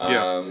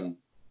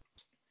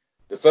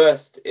 The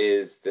first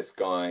is this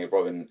guy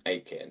Robin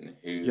Aiken,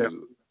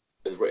 who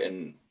has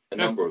written a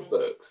number of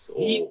books.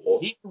 He's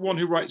the one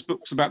who writes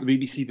books about the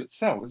BBC that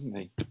sell, isn't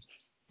he?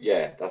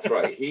 Yeah, that's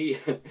right. He's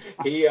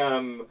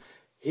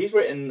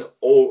written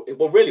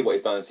really what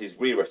he's done is he's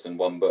rewritten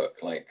one book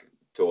like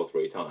 2 or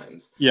 3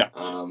 times.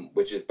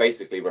 Which is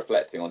basically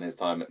reflecting on his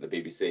time at the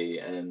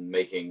BBC and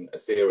making a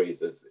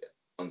series of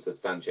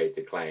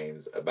unsubstantiated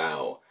claims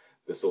about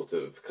the sort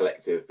of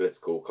collective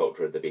political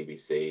culture of the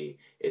BBC,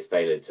 its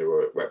failure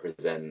to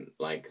represent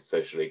like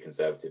socially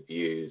conservative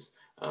views,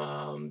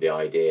 the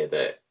idea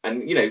that,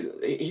 and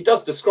he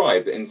does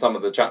describe in some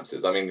of the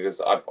chapters, I mean,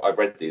 because I've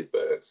read these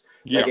books,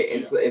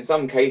 in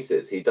some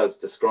cases he does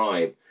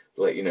describe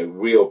like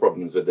real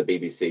problems with the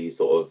BBC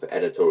sort of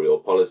editorial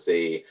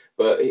policy,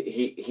 but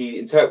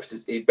he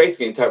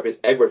basically interprets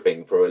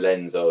everything through a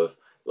lens of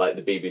like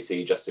the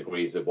BBC just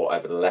agrees with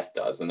whatever the left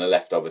does, and the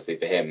left obviously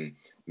for him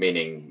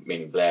meaning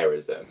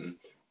Blairism.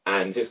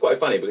 And it's quite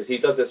funny because he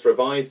does this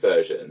revised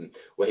version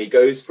where he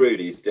goes through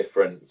these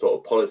different sort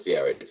of policy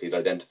areas he'd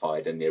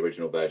identified in the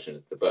original version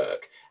of the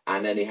book,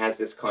 and then he has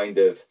this kind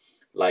of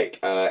like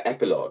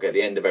epilogue at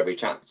the end of every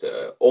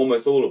chapter,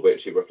 almost all of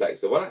which he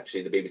reflects that, well,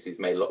 actually the BBC's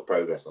made a lot of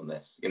progress on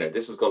this.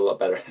 This has got a lot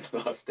better in the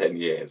last 10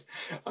 years.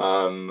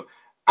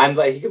 And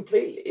like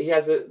he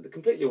has a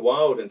completely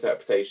wild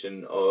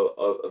interpretation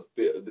of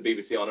the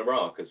BBC on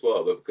Iraq as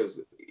well, but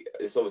because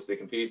this obviously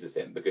confuses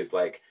him, because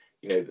like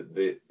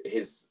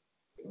his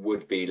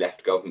would-be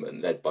left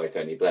government led by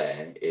Tony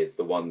Blair is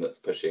the one that's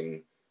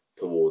pushing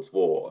towards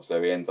war, so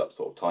he ends up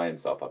sort of tying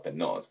himself up in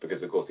knots,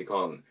 because of course he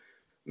can't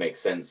make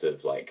sense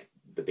of like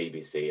the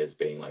BBC as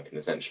being like an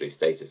essentially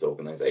statist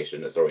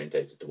organization that's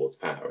orientated towards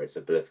power. It's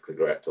a politically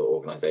correct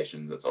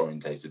organization that's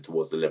orientated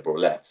towards the liberal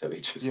left, so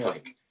he just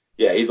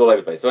he's all over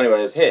the place. So anyway,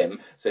 there's him.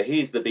 So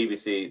he's the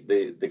BBC,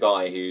 the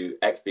guy who,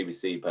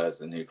 ex-BBC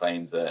person who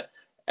claims that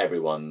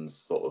everyone's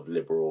sort of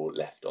liberal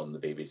left on the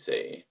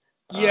BBC.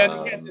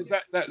 There's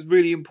that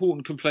really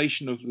important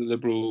conflation of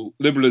the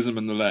liberalism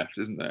and the left,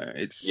 isn't there?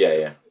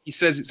 He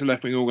says it's a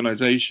left-wing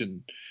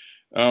organisation.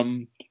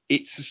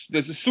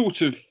 There's a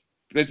sort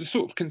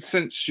of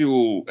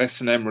consensual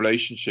S&M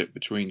relationship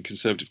between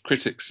conservative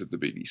critics of the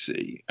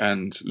BBC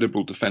and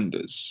liberal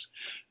defenders,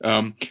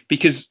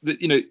 because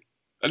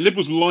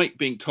liberals like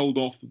being told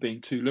off for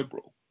being too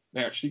liberal.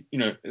 They actually,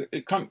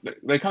 they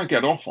can't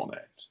get off on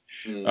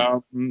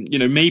it.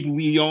 Maybe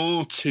we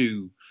are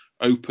too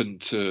open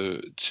to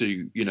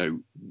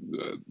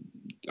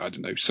I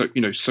don't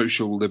know,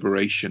 social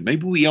liberation.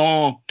 Maybe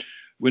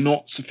we're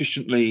not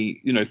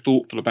sufficiently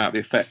thoughtful about the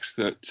effects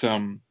that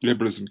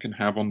liberalism can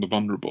have on the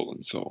vulnerable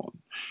and so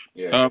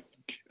on.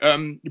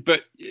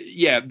 But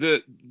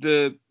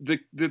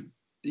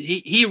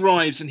he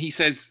arrives and he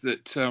says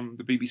that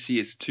the BBC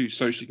is too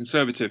socially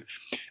conservative.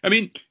 I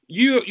mean,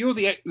 you're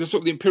the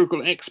sort of the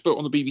empirical expert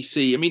on the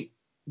BBC. I mean,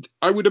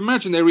 I would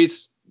imagine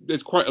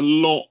there's quite a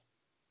lot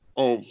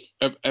of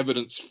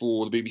evidence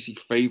for the BBC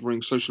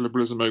favouring social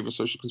liberalism over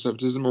social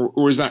conservatism,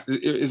 or is that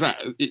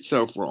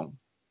itself wrong?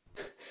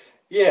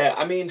 Yeah,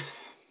 I mean,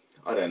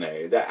 I don't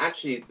know. That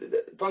actually,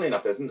 funnily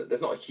enough, there's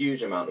not a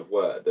huge amount of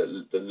work that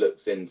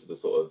looks into the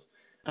sort of.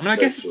 I mean, I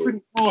guess it's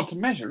pretty hard to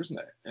measure, isn't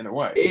it? In a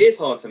way, it is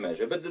hard to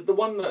measure. But the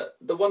one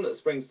that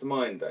springs to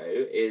mind though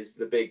is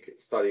the big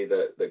study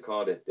that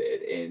Cardiff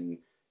did in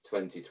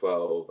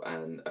 2012,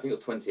 and I think it was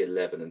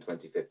 2011 and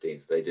 2015.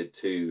 So they did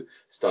 2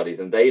 studies,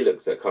 and they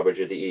looked at coverage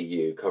of the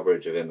EU,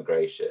 coverage of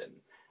immigration,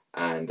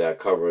 and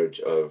coverage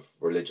of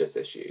religious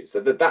issues. So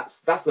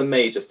that's the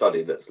major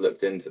study that's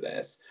looked into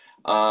this.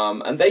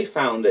 And they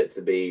found it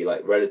to be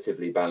like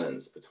relatively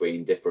balanced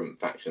between different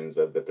factions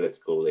of the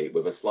political elite,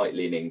 with a slight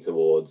leaning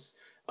towards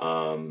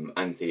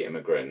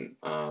anti-immigrant,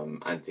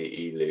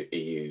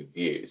 anti-EU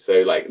views.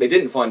 So like they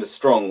didn't find a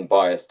strong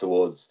bias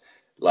towards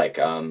like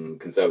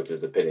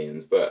conservatives'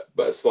 opinions, but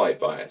a slight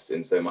bias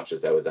in so much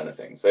as there was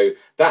anything. So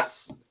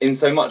that's in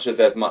so much as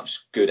there's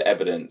much good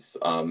evidence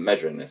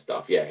measuring this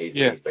stuff. Yeah,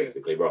 he's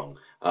basically wrong.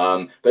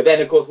 But then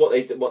of course what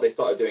they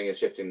started doing is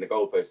shifting the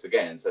goalposts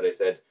again. So they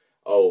said,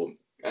 oh,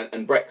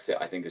 and Brexit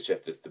I think has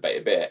shifted this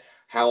debate a bit.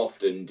 How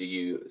often do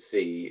you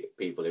see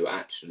people who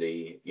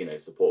actually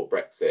support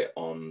Brexit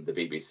on the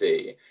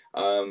BBC?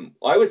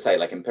 I would say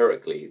like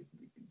empirically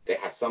they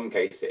have some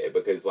case here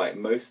because like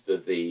most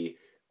of the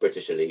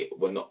British elite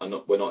were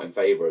not in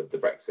favour of the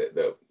Brexit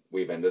that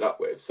we've ended up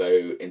with.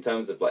 So in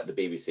terms of like the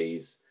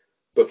BBC's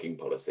booking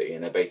policy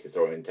and their basis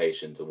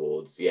orientation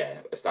towards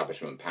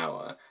establishment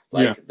power,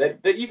 like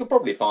that you could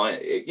probably find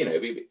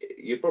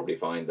you'd probably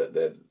find that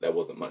there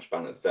wasn't much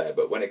balance there.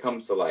 But when it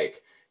comes to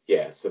like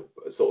so,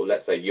 sort of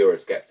let's say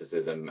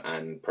Euroscepticism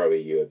and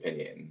pro-EU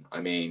opinion,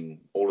 I mean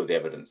all of the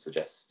evidence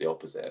suggests the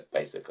opposite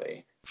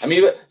basically. I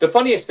mean the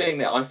funniest thing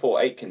that I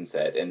thought Aitken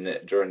said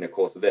during the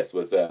course of this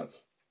was that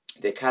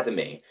the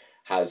Academy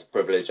has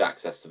privileged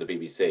access to the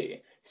BBC.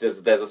 He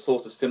says there's a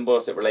sort of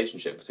symbiotic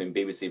relationship between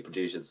BBC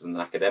producers and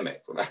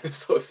academics. And I was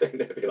sort of saying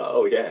they'd be like,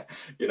 oh yeah,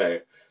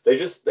 they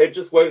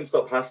just won't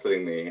stop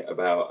hassling me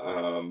about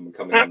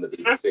coming on the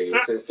BBC.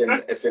 So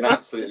it's been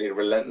absolutely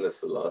relentless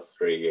the last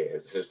 3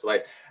 years. It's just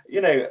like,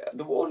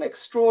 what an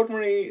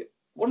extraordinary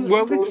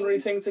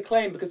thing to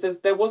claim, because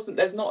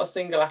there's not a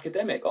single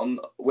academic on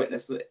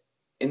witness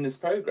in this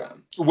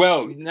program.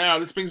 Well, now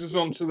this brings us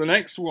on to the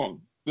next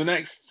one. The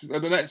next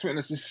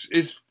witness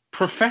is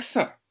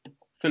Professor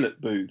Philip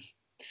Booth.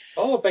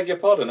 Oh, I beg your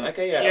pardon.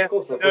 Okay, of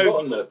course, I've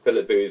forgotten that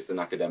Philip Booth's an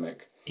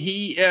academic.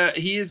 He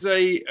is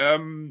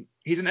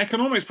he's an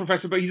economics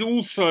professor, but he's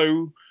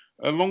also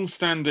a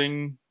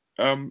long-standing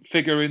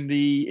figure in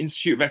the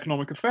Institute of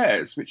Economic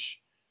Affairs, which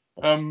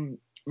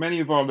many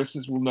of our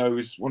listeners will know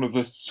is one of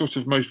the sort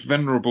of most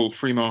venerable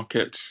free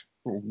market,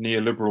 or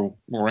neoliberal,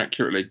 more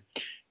accurately,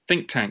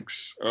 think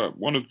tanks.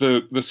 One of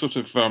the sort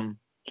of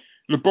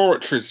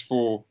laboratories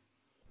for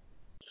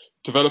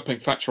developing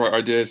Thatcherite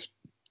ideas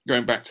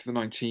going back to the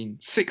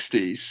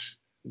 1960s,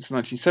 the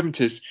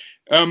 1970s.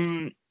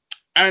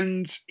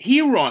 And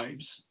he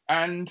arrives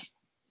and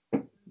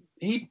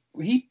he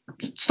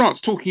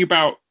starts talking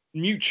about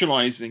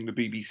mutualizing the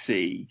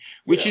BBC,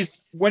 which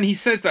is, when he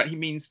says that, he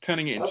means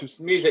turning it into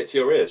music to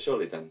your ears,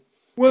 surely then.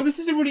 Well, this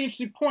is a really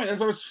interesting point.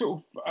 As I was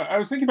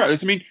thinking about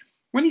this, I mean,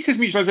 when he says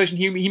mutualization,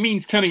 he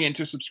means turning it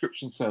into a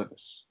subscription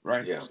service,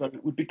 right? Yeah. So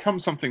it would become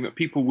something that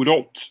people would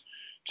opt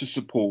to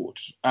support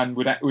and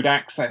would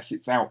access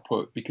its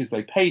output because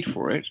they paid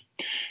for it,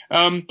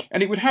 and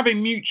it would have a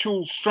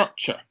mutual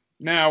structure.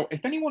 Now,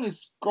 if anyone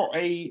has got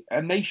a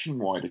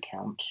Nationwide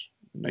account,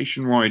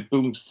 Nationwide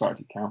Building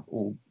Society account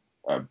or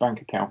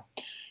bank account,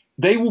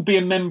 they will be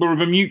a member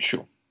of a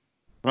mutual,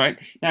 right?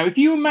 Now, if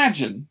you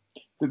imagine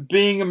that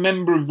being a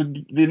member of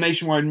the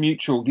Nationwide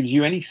Mutual gives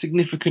you any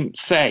significant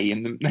say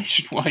in the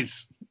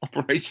Nationwide's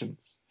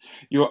operations,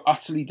 you're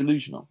utterly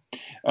delusional.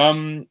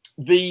 I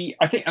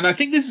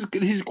think this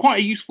is quite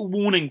a useful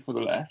warning for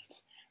the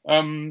left.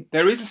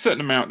 There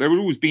would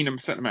always been a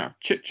certain amount of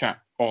chit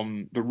chat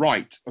on the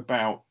right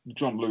about the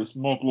John Lewis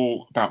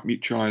model, about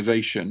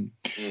mutualization,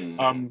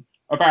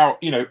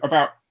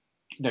 about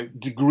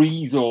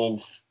degrees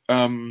of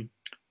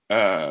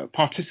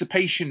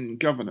participation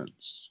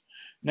governance.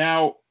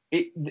 Now,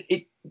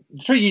 the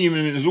trade union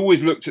movement has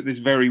always looked at this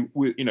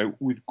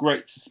with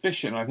great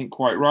suspicion, I think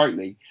quite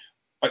rightly.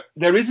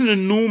 There is an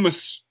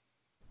enormous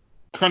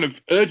kind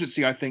of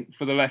urgency, I think,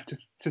 for the left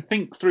to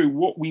think through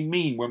what we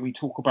mean when we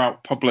talk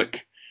about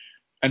public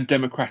and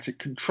democratic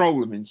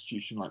control of an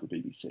institution like the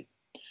BBC.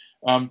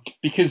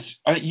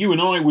 Because I think you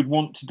and I would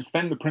want to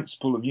defend the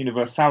principle of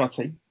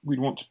universality. We'd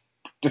want to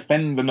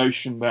defend the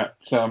notion that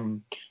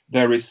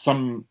there is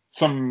some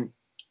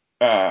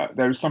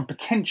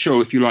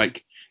potential, if you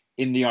like,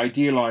 in the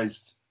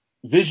idealized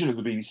vision of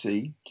the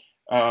BBC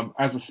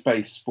as a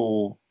space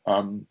for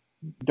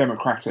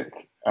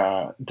democratic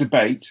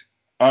debate,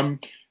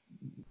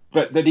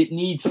 but that it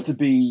needs to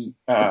be,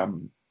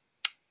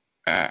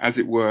 as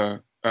it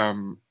were,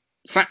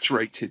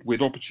 saturated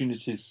with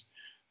opportunities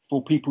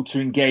for people to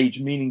engage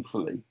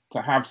meaningfully,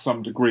 to have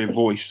some degree of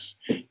voice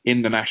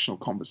in the national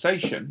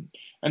conversation.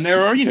 And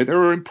there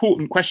are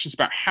important questions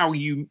about how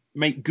you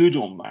make good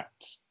on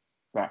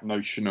that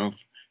notion of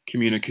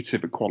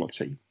communicative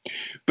equality.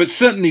 But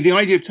certainly the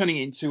idea of turning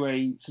it into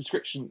a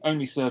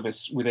subscription-only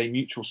service with a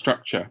mutual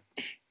structure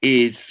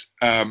is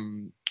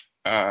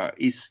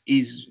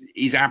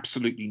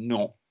absolutely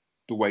not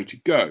the way to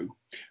go.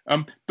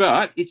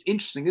 But it's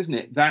interesting, isn't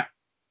it, that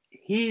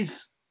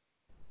his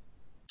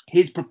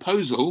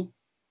proposal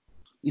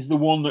is the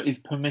one that is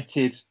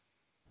permitted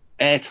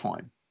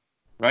airtime,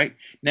 right?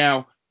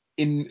 Now,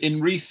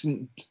 in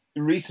recent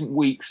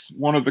weeks,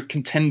 one of the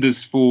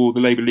contenders for the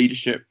Labour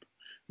leadership,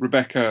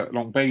 Rebecca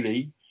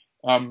Long-Bailey,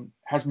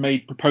 has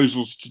made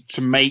proposals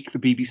to make the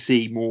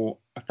BBC more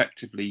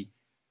effectively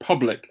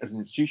public as an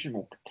institution,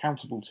 more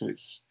accountable to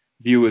its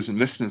viewers and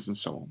listeners and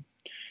so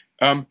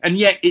on. And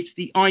yet it's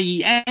the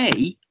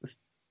IEA,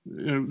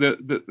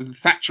 the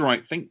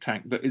Thatcherite think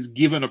tank that is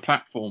given a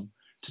platform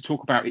to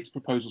talk about its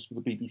proposals for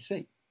the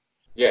BBC.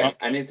 Yeah,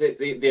 and is it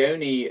the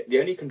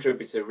only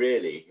contributor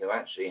really who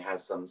actually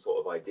has some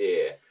sort of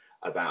idea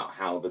about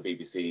how the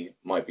BBC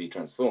might be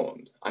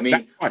transformed? I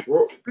mean, Right.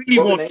 Really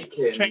Robin wants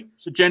Aiken to change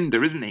its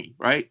agenda, isn't he?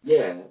 Right.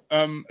 Yeah.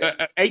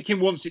 Aiken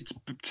wants it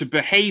to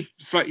behave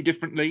slightly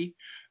differently.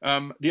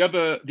 The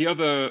other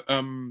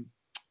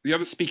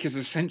speakers are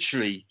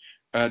essentially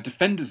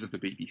defenders of the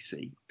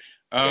BBC.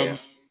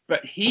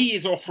 But he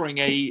is offering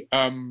a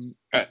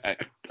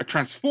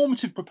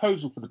transformative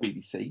proposal for the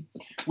BBC,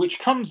 which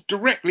comes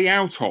directly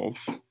out of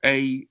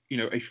a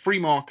free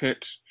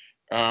market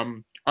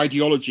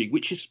ideology,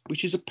 which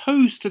is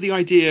opposed to the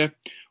idea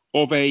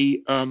of a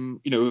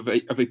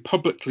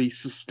publicly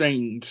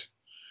sustained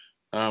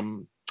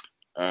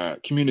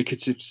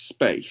communicative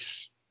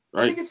space.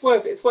 Right? I think it's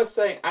worth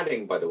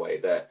adding, by the way,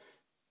 that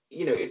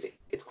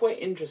it's quite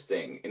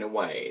interesting in a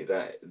way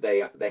that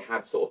they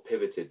have sort of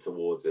pivoted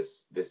towards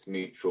this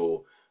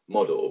mutual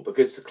model,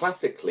 because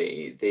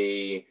classically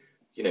the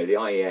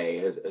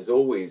IEA has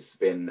always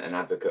been an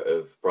advocate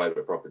of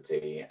private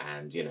property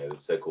and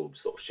so-called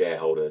sort of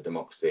shareholder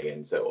democracy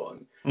and so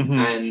on. Mm-hmm.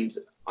 And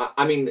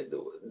I mean,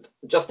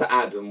 just to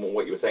add on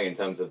what you were saying in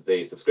terms of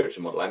the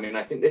subscription model, I mean,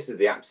 I think this is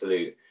the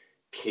absolute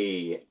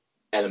key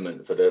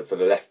element for the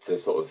left to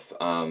sort of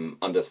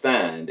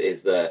understand,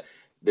 is that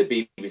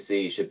the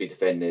BBC should be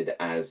defended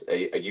as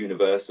a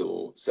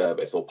universal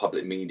service, or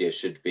public media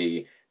should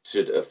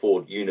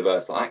afford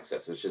universal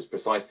access, which is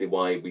precisely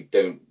why we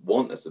don't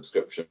want a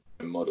subscription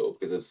model,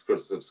 because a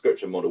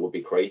subscription model would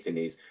be creating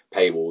these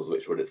paywalls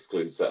which would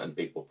exclude certain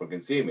people from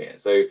consuming it.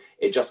 So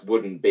it just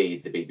wouldn't be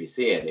the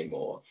BBC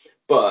anymore.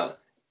 But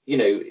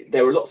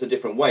there are lots of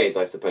different ways,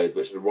 I suppose,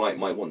 which the right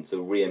might want to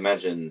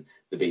reimagine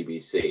the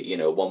BBC.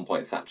 At one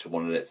point Thatcher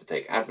wanted it to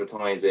take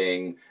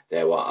advertising.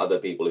 There were other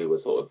people who were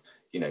sort of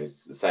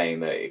saying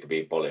that it could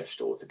be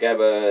abolished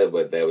altogether.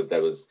 Where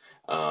there was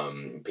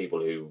people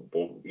who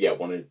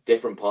wanted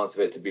different parts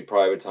of it to be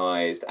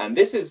privatized. And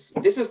this is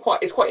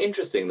quite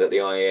interesting that the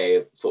IEA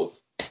have sort of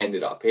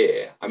ended up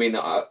here. I mean,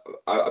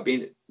 it'd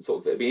be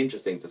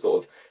interesting to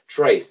sort of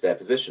trace their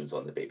positions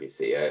on the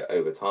BBC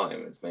over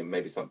time. It's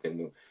maybe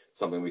something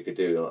we could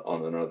do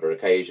on another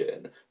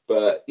occasion.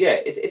 But yeah,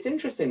 it's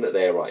interesting that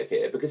they arrive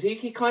here, because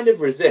he kind of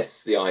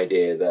resists the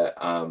idea that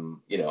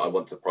he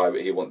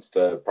wants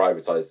to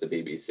privatize the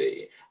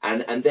BBC,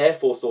 and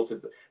therefore sort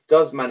of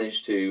does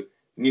manage to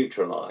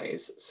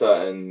neutralize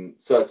certain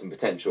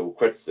potential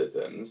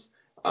criticisms,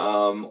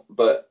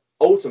 but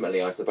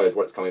ultimately, I suppose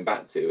what it's coming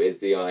back to is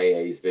the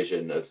IEA's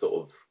vision of sort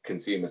of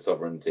consumer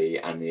sovereignty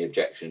and the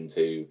objection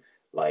to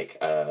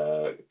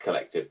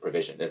collective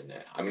provision, isn't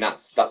it? I mean,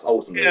 that's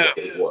ultimately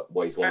what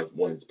he's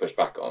wanted to push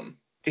back on.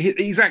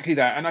 Exactly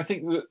that, and I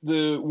think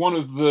that one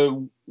of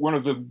the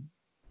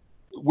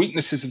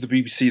weaknesses of the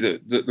BBC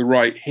that the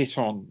right hit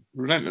on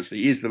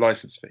relentlessly is the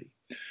license fee.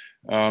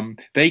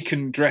 They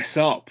can dress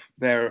up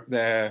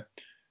their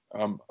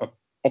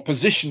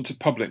opposition to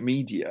public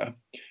media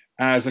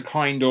as a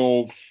kind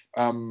of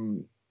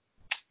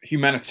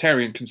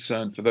humanitarian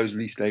concern for those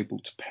least able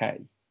to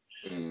pay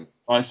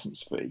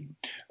license fee.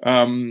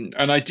 And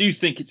I do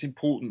think it's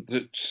important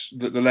that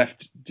the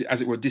left,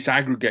 as it were,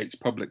 disaggregates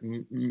public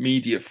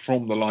media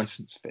from the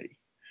license fee.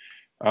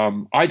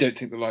 I don't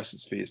think the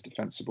license fee is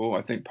defensible.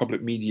 I think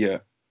public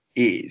media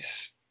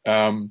is.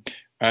 And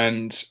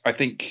I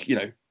think,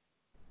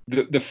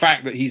 the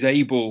fact that he's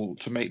able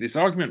to make this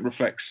argument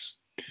reflects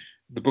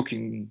the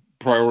booking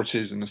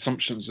priorities and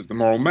assumptions of the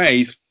moral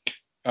maze.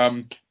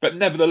 But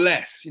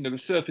nevertheless, the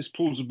surface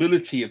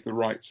plausibility of the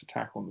right's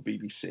attack on the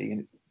BBC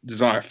and its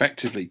desire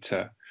effectively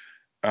to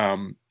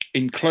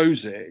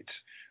enclose it,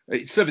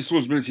 its surface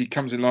plausibility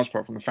comes in large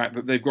part from the fact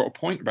that they've got a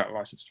point about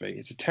license fee.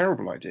 It's a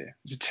terrible idea.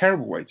 It's a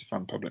terrible way to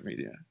fund public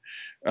media.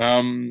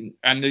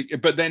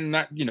 But then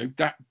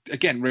that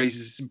again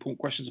raises important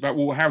questions about,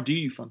 well, how do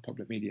you fund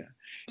public media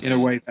in a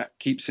way that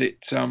keeps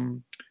it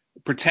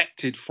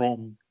protected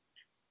from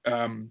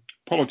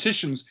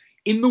politicians,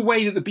 in the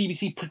way that the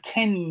BBC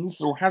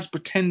pretends or has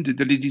pretended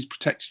that it is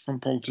protected from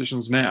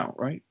politicians now,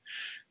 right?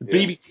 The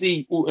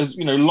BBC, as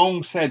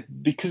long said,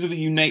 because of the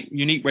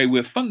unique way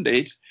we're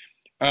funded,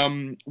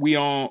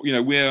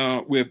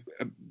 we're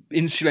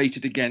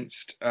insulated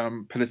against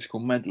political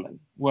meddling.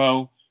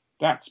 Well,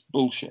 that's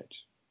bullshit,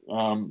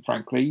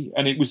 frankly,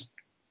 and it was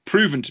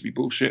proven to be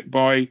bullshit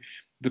by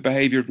the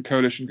behaviour of the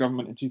coalition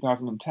government in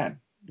 2010.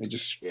 They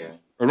just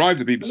arrived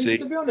at the BBC. I mean,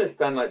 to be honest,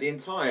 Dan, the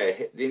entire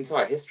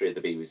history of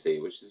the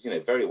BBC, which is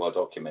very well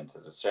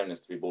documented, has shown us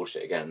to be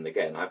bullshit again and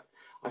again.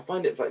 I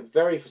find it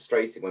very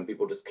frustrating when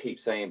people just keep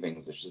saying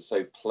things which are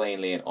so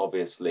plainly and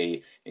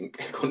obviously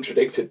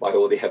contradicted by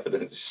all the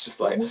evidence. It's just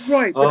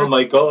oh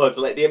my god,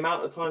 the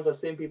amount of times I've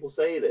seen people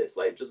say this,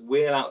 just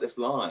wheel out this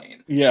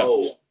line. Yeah.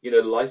 Oh,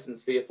 the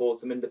license fee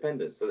affords them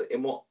independence. So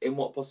in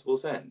what possible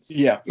sense?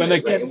 Yeah.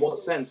 In what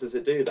sense does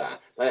it do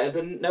that?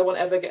 No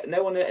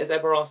one has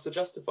ever asked to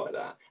justify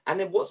that. And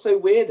then what's so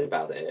weird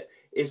about it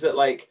is that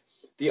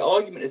the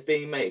argument is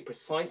being made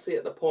precisely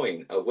at the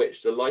point at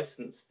which the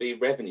license fee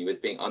revenue is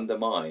being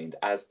undermined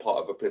as part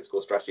of a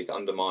political strategy to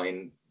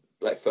undermine,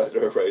 like,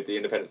 further erode the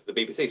independence of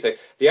the BBC. So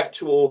the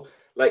actual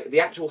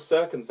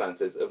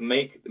circumstances of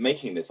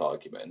making this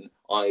argument,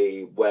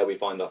 i.e., where we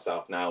find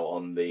ourselves now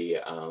on the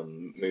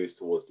moves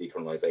towards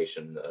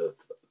decriminalisation of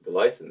the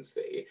license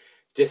fee,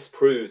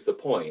 disproves the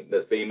point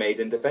that's being made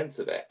in defence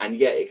of it, and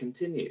yet it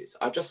continues.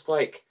 I just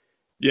find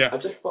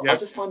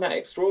that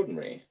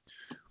extraordinary.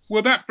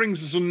 Well, that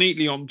brings us on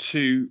neatly on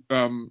to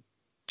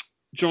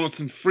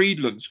Jonathan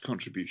Freedland's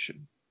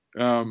contribution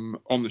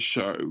on the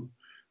show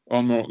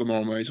on The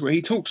Moral Maze, where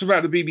he talks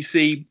about the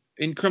BBC,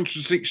 in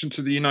contradiction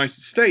to the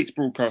United States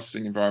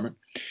broadcasting environment,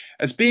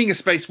 as being a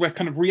space where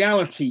kind of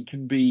reality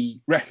can be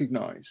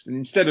recognised, and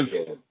instead of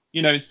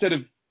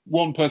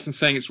one person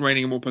saying it's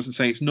raining and one person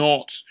saying it's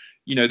not,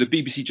 the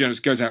BBC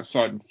journalist goes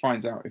outside and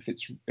finds out if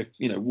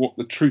what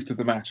the truth of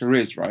the matter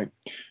is, right?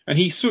 And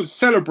he sort of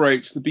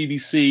celebrates the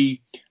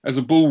BBC as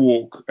a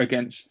bulwark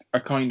against a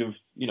kind of,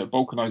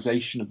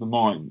 balkanization of the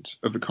mind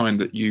of the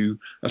kind that you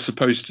are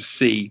supposed to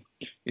see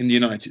in the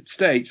United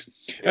States.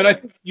 Yeah. And I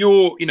think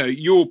your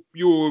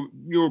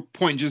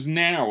point just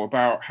now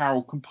about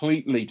how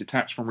completely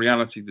detached from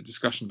reality the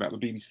discussion about the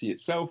BBC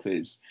itself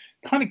is,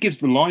 kind of gives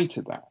the lie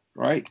to that,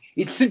 right?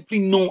 It's simply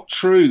not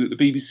true that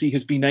the BBC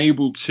has been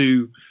able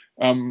to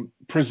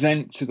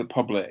present to the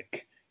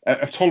public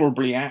a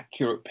tolerably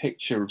accurate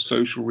picture of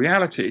social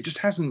reality. It just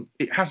hasn't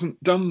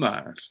done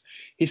that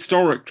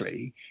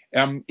historically.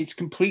 It's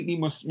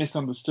completely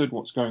misunderstood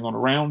what's going on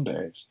around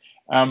it,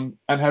 and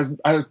has,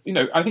 I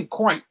think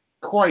quite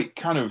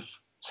kind of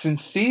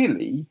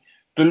sincerely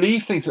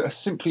believed things that are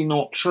simply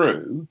not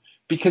true,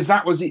 because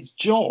that was its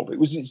job. It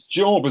was its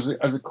job as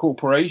a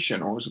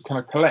corporation or as a kind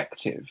of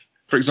collective,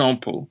 for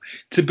example,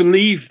 to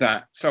believe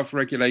that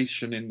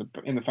self-regulation in the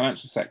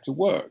financial sector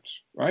worked,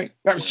 right?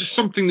 That was just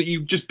something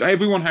that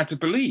everyone had to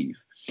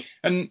believe.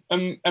 And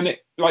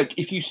it, like,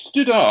 if you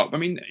stood up, I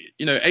mean,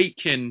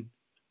 Robin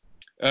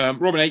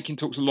Aitken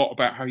talks a lot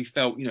about how he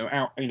felt,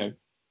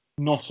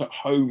 not at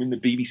home in the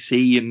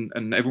BBC,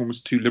 and everyone was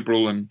too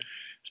liberal and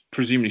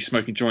presumably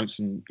smoking joints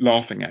and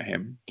laughing at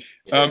him.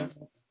 Yeah.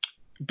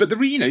 But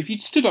if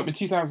you'd stood up in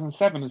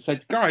 2007 and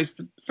said, guys,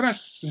 the financial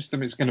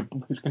system is going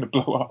to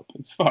blow up,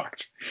 it's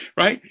fucked,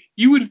 right?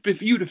 You would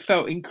have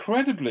felt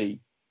incredibly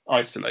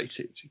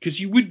isolated, because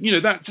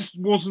that just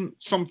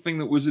wasn't something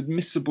that was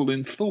admissible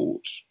in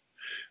thought.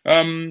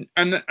 And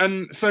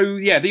so,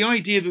 yeah, the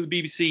idea that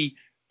the BBC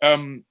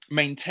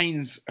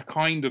maintains a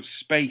kind of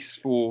space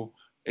for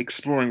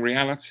exploring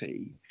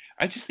reality,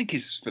 I just think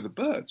is for the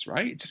birds,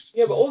 right?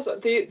 But also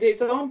the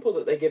example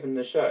that they give in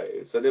the show,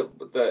 so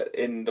that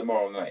in The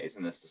Moral Maze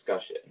in this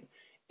discussion,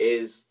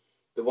 is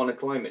the one of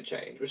climate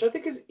change, which I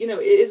think is, it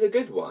is a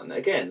good one.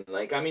 Again,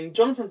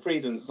 Jonathan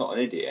Freedland's not an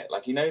idiot.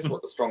 Like, he knows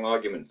what the strong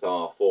arguments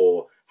are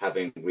for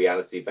having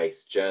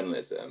reality-based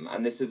journalism,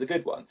 and this is a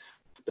good one.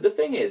 But the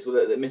thing is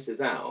that misses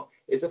out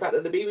is the fact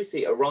that the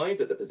BBC arrived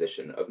at the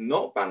position of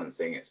not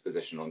balancing its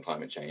position on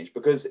climate change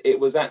because it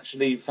was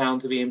actually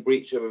found to be in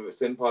breach of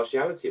its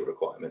impartiality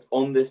requirements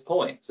on this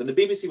point. So the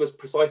BBC was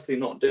precisely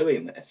not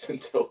doing this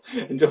until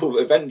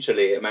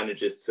eventually it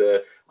manages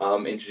to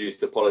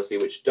introduce a policy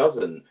which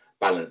doesn't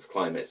balance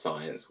climate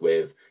science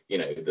with,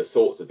 the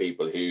sorts of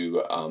people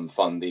who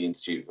fund the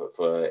Institute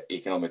for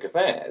Economic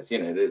Affairs.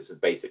 This is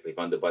basically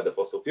funded by the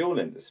fossil fuel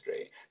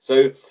industry.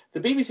 So the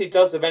BBC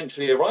does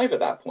eventually arrive at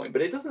that point,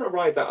 but it doesn't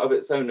arrive that of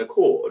its own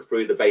accord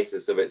through the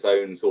basis of its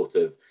own sort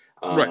of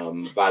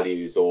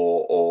values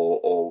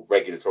or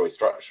regulatory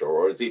structure,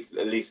 or at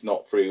least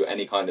not through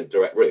any kind of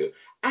direct route.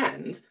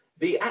 And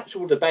the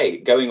actual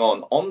debate going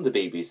on the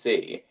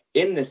BBC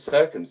in this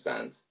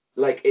circumstance,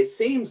 like, it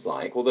seems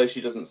like, although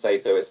she doesn't say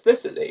so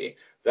explicitly,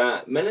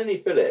 that Melanie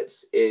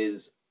Phillips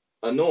is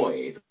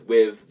annoyed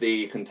with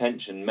the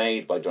contention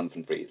made by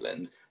Jonathan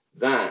Freedland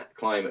that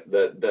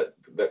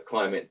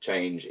climate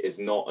change is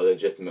not a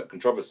legitimate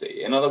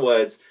controversy. In other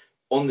words,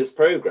 on this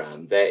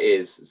program,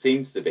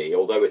 seems to be,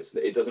 although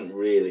it doesn't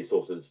really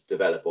sort of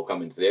develop or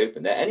come into the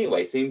open, there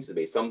anyway seems to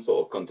be some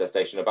sort of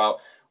contestation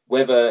about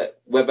whether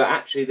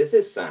actually this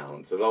is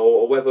sound,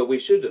 or whether we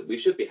should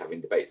be having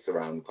debates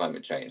around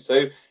climate change.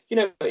 So,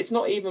 it's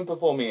not even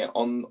performing it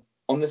on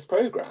this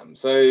program.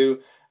 So,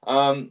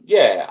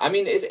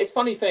 it's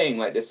funny thing,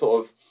 like this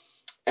sort of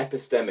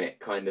epistemic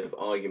kind of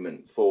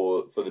argument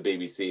for the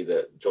BBC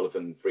that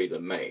Jonathan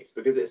Freedland makes,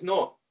 because it's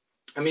not.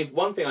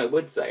 One thing I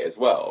would say as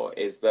well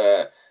is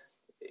that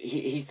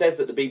he says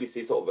that the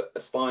BBC sort of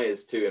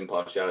aspires to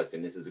impartiality,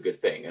 and this is a good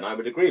thing, and I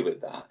would agree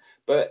with that.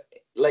 But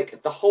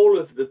like, the whole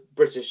of the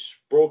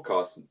British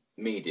broadcast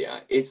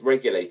media is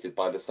regulated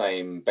by the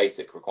same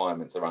basic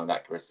requirements around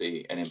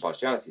accuracy and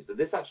impartiality. So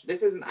this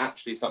isn't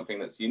actually something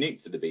that's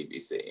unique to the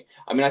BBC.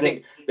 I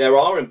think there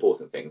are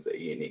important things that are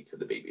unique to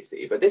the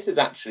BBC, but this is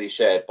actually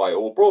shared by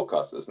all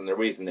broadcasters, and the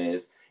reason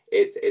is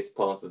it's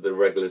part of the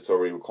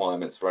regulatory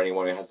requirements for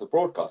anyone who has a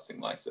broadcasting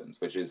license,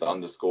 which is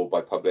underscored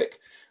by public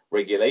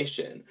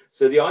regulation.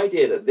 So the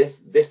idea that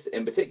this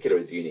in particular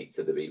is unique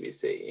to the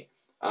BBC,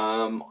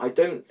 I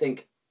don't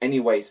think any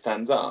way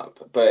stands up.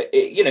 But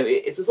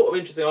it's a sort of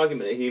interesting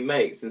argument that he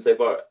makes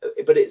insofar,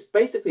 but it's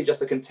basically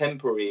just a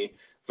contemporary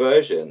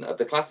version of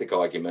the classic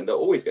argument that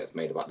always gets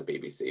made about the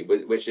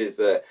BBC, which is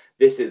that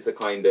this is a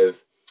kind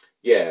of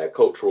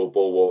cultural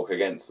bulwark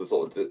against the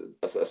sort of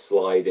a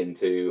slide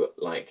into,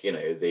 like,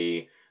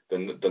 the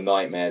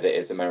nightmare that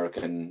is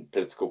American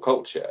political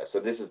culture. So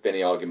this has been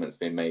the argument's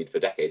been made for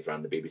decades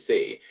around the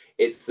BBC.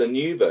 It's the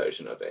new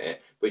version of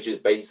it, which is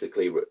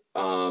basically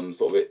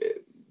sort of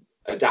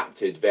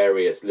adapted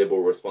various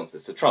liberal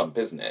responses to Trump,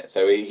 isn't it?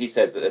 So he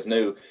says that there's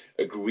no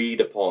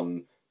agreed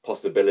upon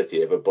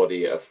possibility of a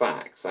body of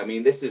facts. I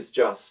mean, this is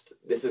just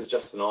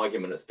an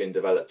argument that's been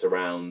developed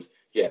around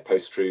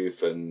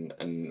post-truth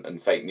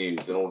and fake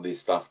news and all this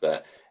stuff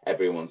that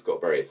everyone's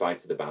got very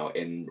excited about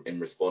in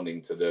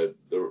responding to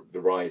the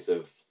rise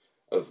of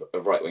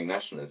right-wing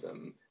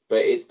nationalism. But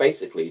it's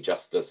basically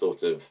just a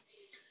sort of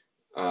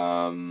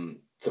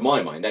to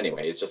my mind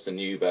anyway, it's just a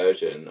new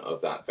version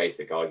of that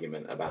basic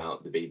argument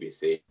about the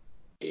BBC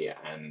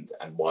and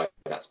why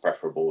that's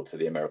preferable to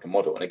the American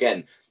model. And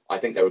again, I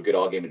think there are good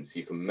arguments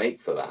you can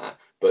make for that,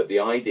 but the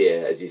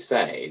idea, as you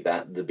say,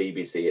 that the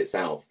BBC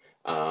itself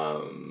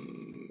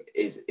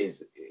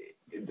is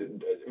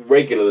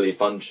regularly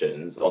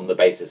functions on the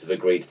basis of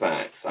agreed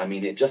facts, I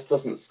mean, it just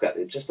doesn't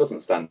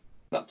stand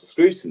up to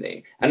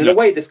scrutiny. And in a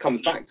way, this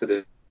comes back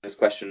to this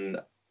question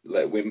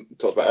like we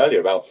talked about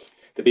earlier about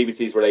the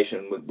BBC's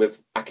relation with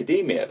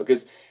academia,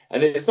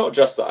 and it's not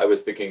just that I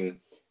was thinking,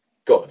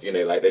 God,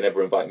 like they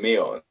never invite me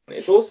on.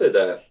 It's also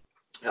that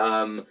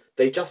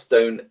they just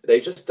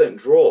don't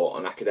draw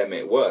on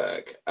academic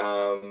work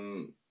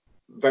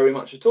very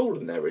much at all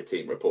in their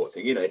routine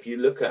reporting. If you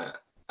look at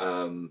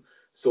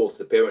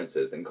source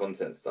appearances and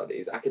content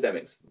studies,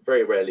 academics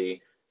very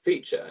rarely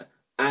feature.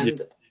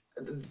 And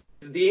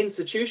the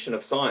institution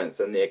of science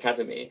and the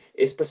academy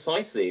is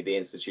precisely the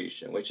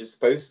institution which is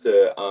supposed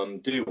to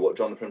do what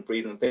Jonathan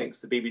Freedman thinks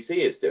the BBC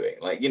is doing,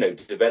 like,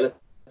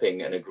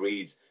 developing an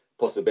agreed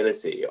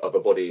possibility of a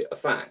body of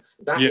facts.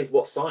 That is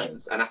what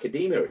science and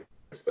academia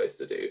are supposed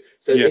to do.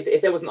 So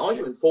if there was an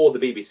argument for the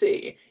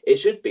BBC, it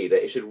should be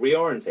that it should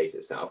reorientate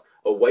itself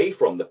away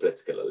from the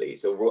political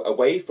elites,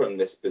 away from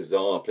this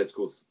bizarre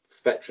political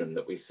spectrum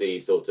that we see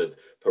sort of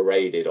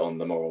paraded on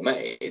the moral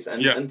maze,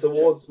 and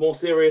towards more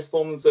serious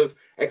forms of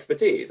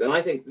expertise. And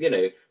I think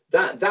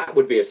that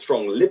would be a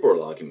strong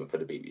liberal argument for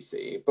the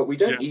BBC, but we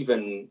don't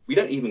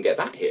even get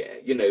that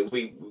here.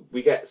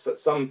 We get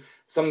some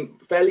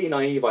fairly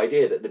naive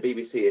idea that the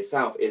BBC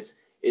itself is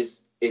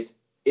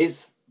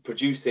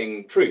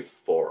producing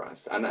truth for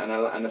us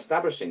and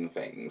establishing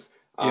things,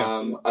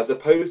 as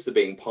opposed to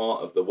being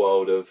part of the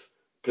world of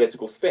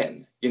political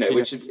spin,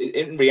 which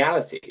in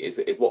reality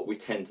is what we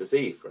tend to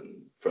see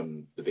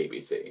from the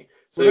BBC.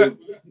 So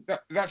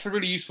that's a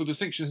really useful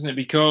distinction, isn't it?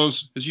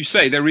 Because, as you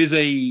say, there is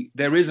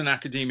an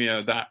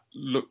academia that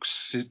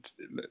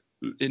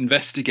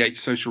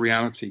investigates social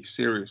reality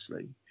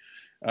seriously,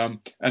 and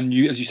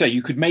as you say,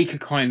 you could make a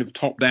kind of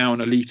top-down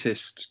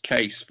elitist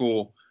case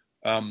for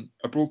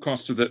a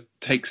broadcaster that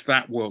takes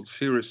that world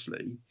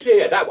seriously.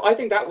 I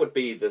think that would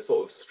be the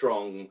sort of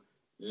strong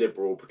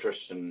liberal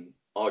patrician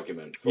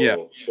argument for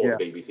the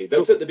BBC.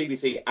 They took the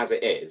BBC as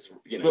it is,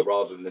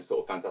 rather than this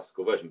sort of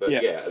fantastical version. But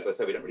as I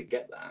said, we don't really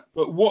get that.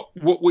 But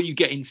what you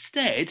get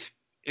instead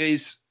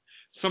is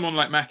someone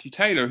like Matthew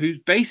Taylor, who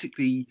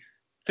basically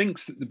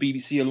thinks that the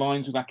BBC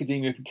aligns with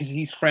academia because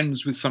he's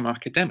friends with some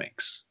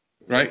academics,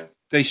 right? Yeah.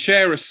 They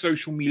share a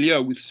social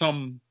milieu with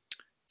some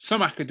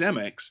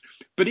academics,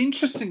 but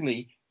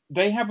interestingly,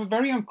 they have a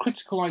very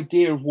uncritical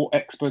idea of what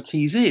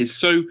expertise is.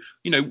 So,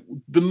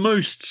 the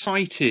most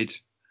cited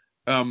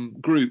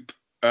group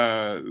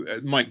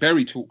Mike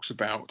Berry talks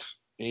about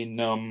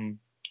in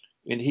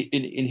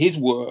his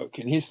work,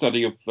 in his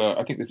study of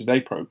I think the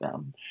Today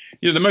programme,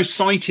 the most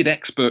cited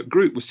expert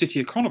group was City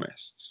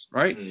Economists,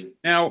 right?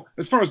 Now,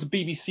 as far as the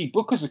BBC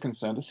bookers are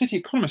concerned, a City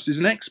Economist is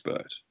an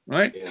expert,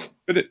 right?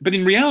 But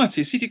in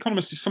reality, a City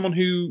Economist is someone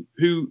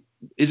who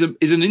is an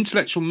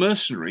intellectual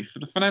mercenary for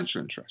the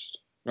financial interest,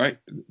 right?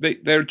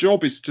 Their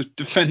job is to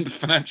defend the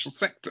financial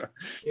sector.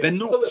 They're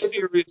not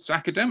serious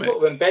academics.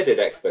 Sort of embedded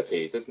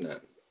expertise, isn't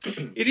it?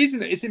 It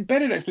isn't. It's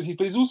embedded expertise,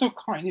 but it's also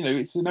kind.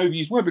 It's an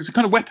overused word, but it's a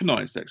kind of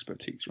weaponized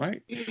expertise,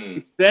 right?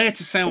 It's there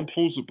to sound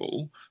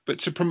plausible, but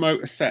to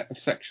promote a set of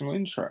sectional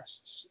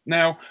interests.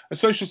 Now, a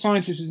social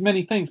scientist is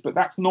many things, but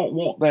that's not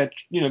what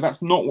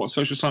that's not what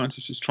social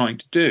scientists is trying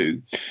to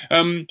do.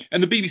 And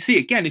the BBC,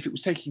 again, if it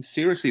was taking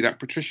seriously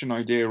that patrician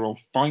idea of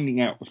finding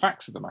out the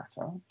facts of the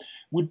matter,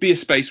 would be a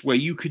space where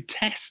you could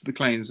test the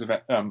claims of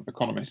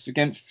economists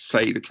against,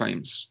 say, the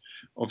claims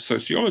of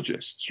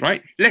sociologists,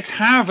 right? Let's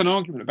have an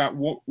argument about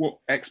what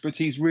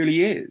expertise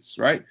really is,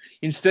 right?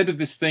 Instead of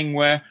this thing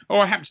where,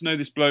 I happen to know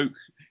this bloke,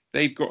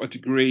 they've got a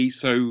degree,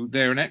 so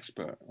they're an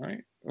expert,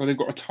 right? Or they've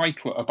got a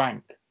title at a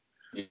bank,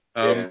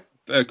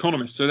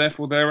 economist, so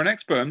therefore they're an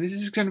expert. And this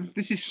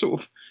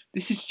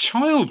is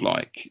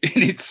childlike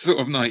in its sort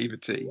of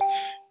naivety.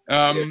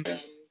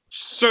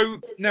 So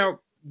now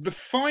the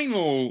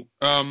final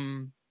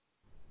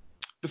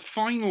the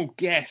final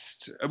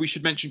guest we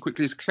should mention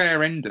quickly is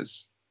Claire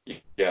Enders.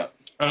 Yeah.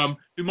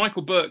 Who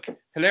Michael Burke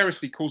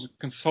hilariously calls a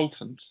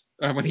consultant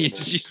when he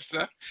introduces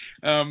her.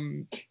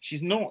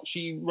 She's not.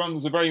 She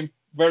runs a very,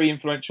 very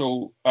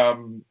influential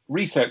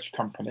research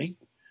company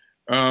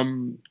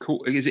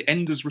called, is it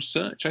Enders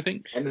Research, I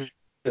think? Enders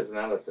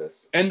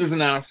Analysis. Enders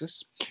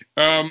Analysis.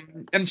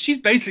 And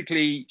she's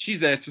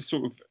there to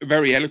sort of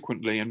very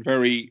eloquently and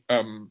very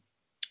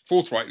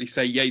forthrightly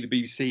say yay the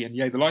BBC and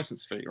yay the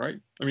license fee, right?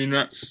 I mean,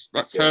 that's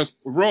her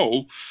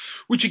role,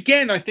 which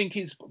again I think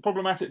is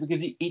problematic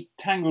because it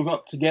tangles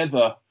up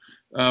together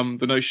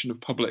the notion of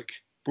public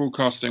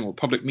broadcasting or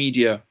public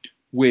media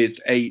with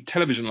a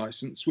television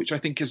license, which I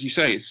think, as you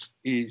say,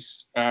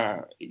 is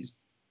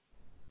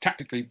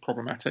tactically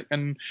problematic,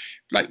 and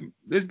like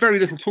there's very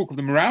little talk of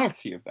the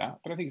morality of that,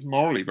 but I think it's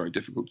morally very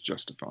difficult to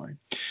justify.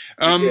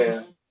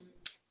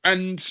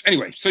 And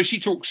anyway, so she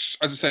talks,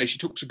 as I say,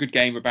 a good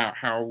game about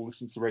how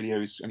listening to the radio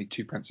is only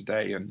 2p a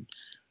day and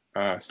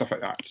stuff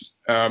like that.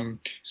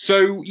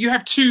 So you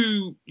have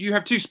two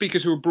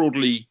speakers who are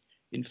broadly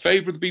in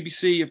favour of the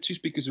BBC. You have two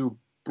speakers who are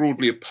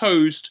broadly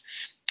opposed.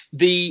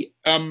 The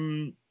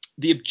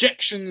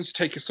objections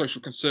take a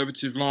social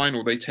conservative line,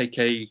 or they take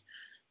a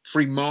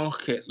free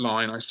market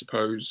line, I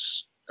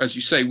suppose, as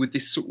you say, with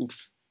this sort of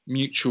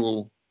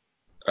mutualization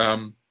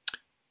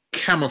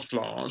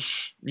camouflage.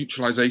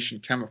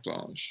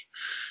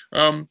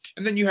 And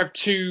then you have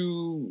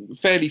two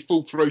fairly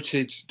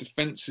full-throated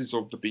defences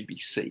of the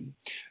BBC.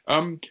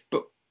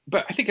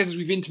 But I think, as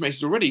we've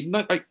intimated already,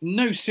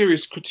 no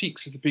serious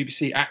critiques of the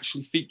BBC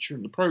actually feature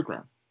in the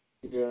programme.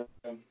 Yeah,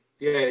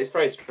 it's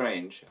very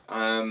strange.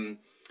 I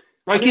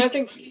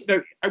think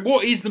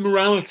what is the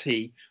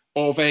morality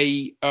of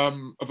a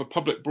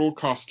public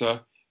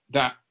broadcaster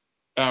that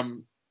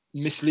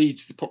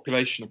misleads the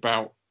population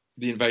about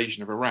the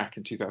invasion of Iraq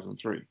in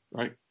 2003,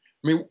 right?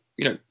 I mean,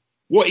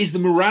 what is the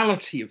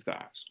morality of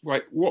that?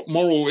 Like, what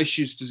moral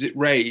issues does it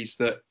raise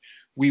that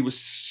we were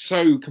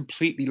so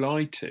completely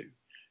lied to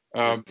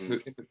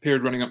in the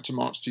period running up to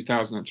March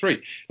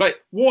 2003?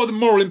 Like, what are the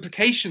moral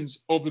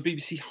implications of the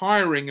BBC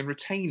hiring and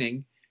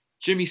retaining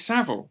Jimmy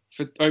Savile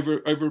for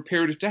over a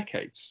period of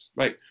decades?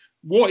 Like,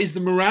 what is the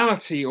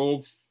morality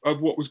of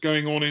what was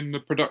going on in the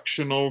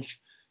production of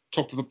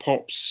Top of the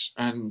Pops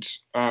and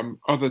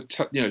other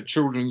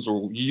children's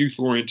or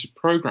youth-oriented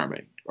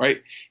programming,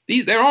 right?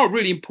 There are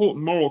really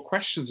important moral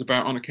questions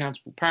about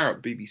unaccountable power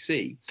at the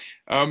BBC,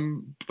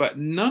 but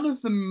none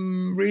of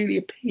them really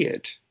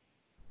appeared.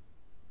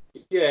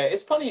 Yeah,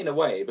 it's funny in a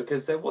way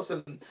because there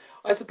wasn't,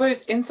 I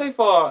suppose,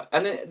 insofar,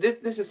 and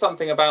this is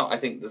something about, I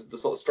think, the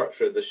sort of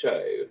structure of the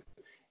show,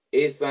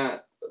 is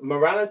that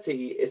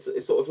morality is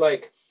sort of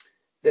like,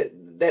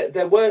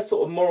 there were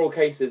sort of moral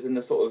cases in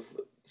the sort of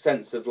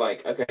sense of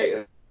like,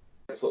 okay,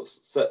 sort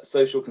of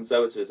social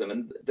conservatism,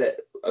 and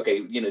that,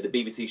 okay, the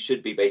BBC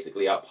should be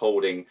basically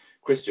upholding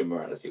Christian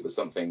morality. It was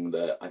something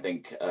that I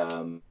think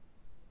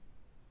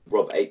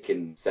Rob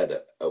Aitken said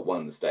at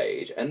one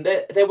stage, and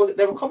there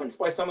were comments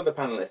by some of the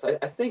panelists,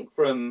 I think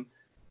from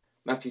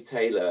Matthew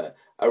Taylor,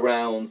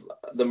 around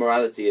the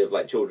morality of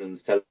like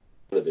children's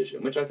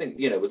television, which I think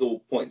was all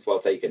points well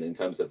taken in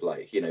terms of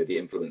like the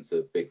influence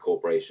of big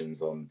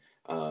corporations on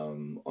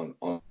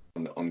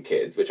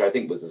kids, which I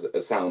think was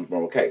a sound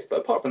moral case. But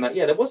apart from that,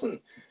 there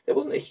wasn't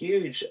a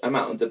huge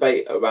amount of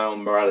debate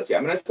around morality. I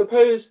mean, I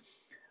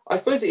suppose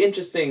the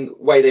interesting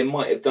way they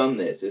might have done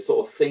this is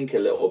sort of think a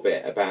little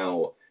bit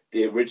about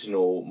the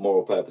original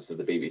moral purpose of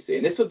the BBC,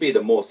 and this would be the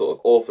more sort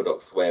of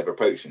orthodox way of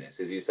approaching this,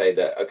 is you say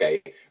that,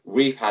 okay,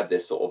 Reef had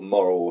this sort of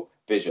moral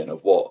vision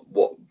of what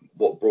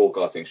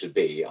broadcasting should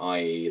be,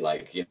 i.e.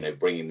 like,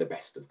 bringing the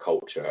best of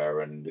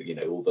culture and,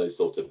 all those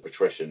sorts of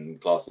patrician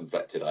class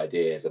inflected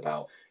ideas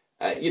about,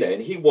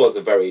 and he was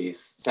a very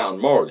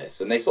sound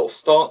moralist, and they sort of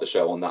start the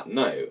show on that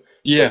note.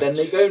 Yeah. But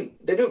then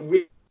they don't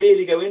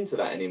really go into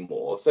that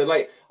anymore. So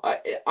like, I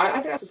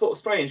think that's a sort of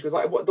strange, because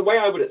like the way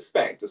I would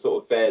expect a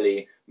sort of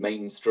fairly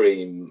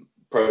mainstream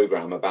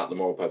program about the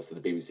moral purpose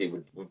of the BBC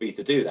would be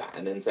to do that,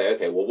 and then say,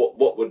 okay, well,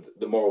 what would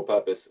the moral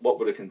purpose, what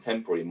would a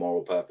contemporary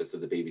moral purpose of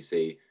the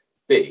BBC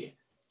be?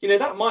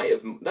 That might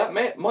have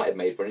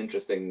made for an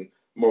interesting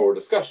moral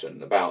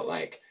discussion about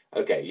like,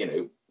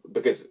 okay,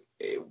 because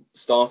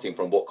starting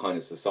from what kind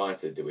of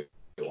society do we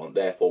want,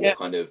 therefore what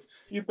kind of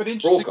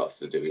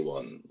broadcaster do we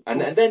want, and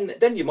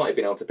then you might have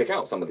been able to pick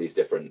out some of these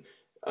different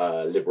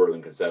liberal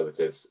and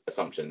conservative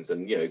assumptions,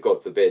 and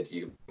God forbid,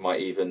 you might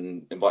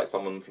even invite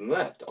someone from the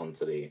left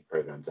onto the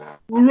program to have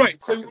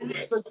right. So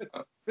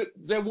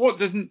what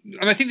doesn't,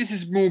 and I think this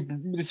is more,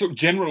 this sort of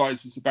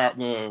generalizes about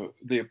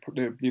the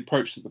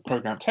approach that the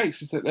program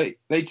takes, is that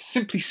they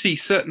simply see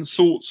certain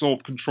sorts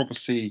of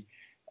controversy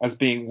as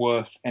being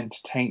worth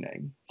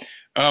entertaining,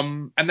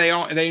 and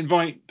they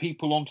invite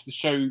people onto the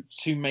show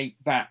to make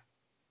that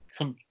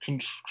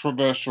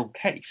controversial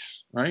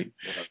case, right?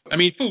 I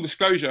mean, full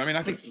disclosure, I mean,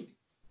 I think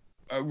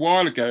a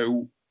while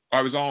ago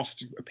I was asked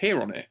to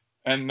appear on it,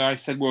 and I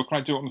said, well, can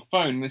I do it on the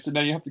phone? And they said,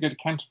 no, you have to go to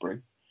Canterbury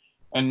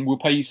and we'll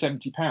pay you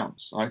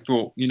 £70. I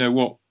thought, you know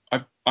what,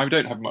 I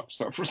don't have much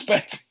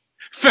self-respect,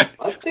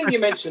 I think you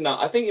mentioned that.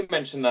 I think you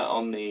mentioned that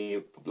on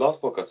the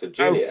last podcast with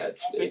Oh, Julia,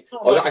 actually. it's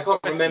not Or like I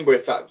can't remember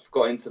if that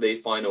got into the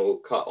final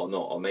cut or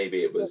not, or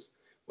maybe it was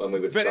when we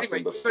were but discussing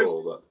anyway, so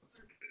before.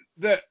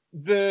 But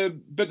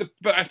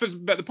but I suppose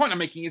the point I'm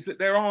making is that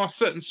there are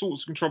certain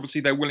sorts of controversy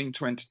they're willing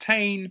to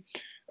entertain,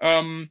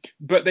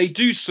 but they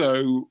do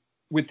so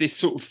with this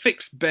sort of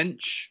fixed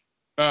bench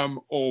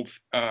of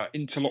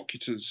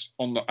interlocutors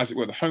on the, as it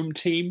were, the home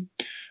team,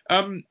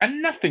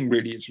 and nothing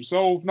really is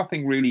resolved,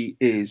 nothing really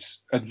is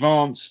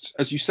advanced.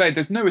 As you say,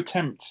 there's no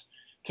attempt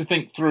to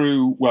think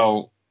through,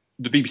 well,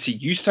 the BBC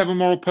used to have a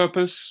moral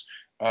purpose.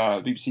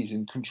 BBC's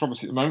in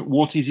controversy at the moment.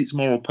 What is its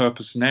moral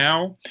purpose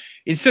now?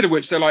 Instead of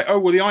which they're like, oh,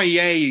 well, the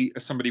IEA are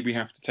somebody we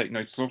have to take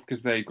notice of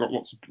because they've got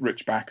lots of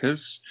rich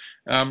backers.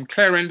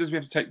 Claire Enders we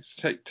have to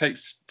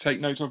take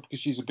note of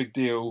because she's a big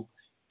deal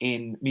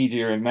in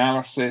media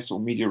analysis or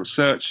media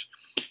research.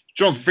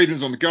 Jonathan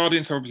Friedland's on The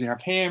Guardian, so obviously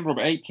have him.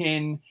 Robert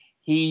Aitken,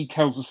 he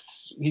tells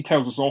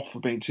us off for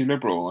being too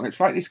liberal, and it's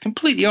like it's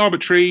completely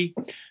arbitrary.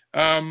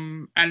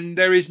 And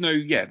there's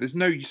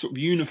no sort of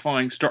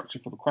unifying structure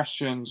for the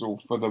questions or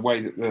for the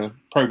way that the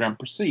program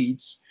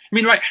proceeds. I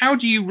mean, like, how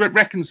do you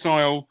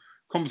reconcile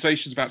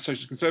conversations about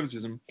social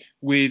conservatism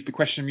with the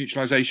question of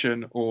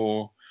mutualization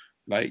or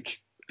like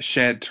a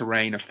shared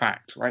terrain of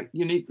fact, right?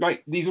 You need,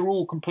 like, these are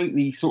all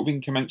completely sort of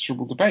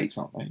incommensurable debates,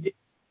 aren't they?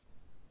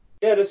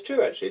 yeah, that's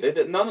true. Actually,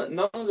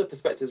 none of the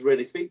perspectives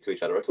really speak to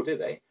each other at all, do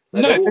they?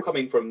 Like, No, they're all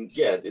coming from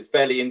it's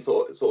fairly in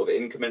sort of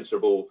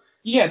incommensurable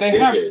yeah,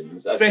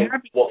 visions as they to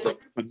have what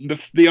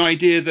the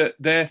idea that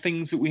they're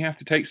things that we have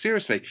to take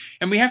seriously,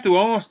 and we have to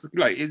ask,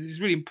 like, it's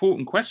really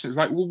important questions,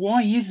 like, well,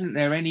 why isn't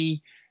there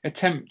any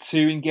attempt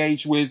to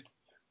engage with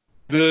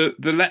the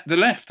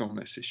left on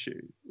this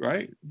issue,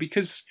 right?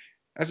 Because,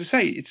 as I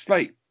say, it's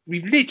like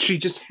we've literally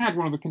just had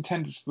one of the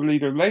contenders for the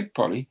leader of the Labour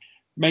Party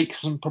make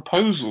some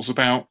proposals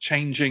about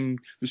changing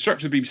the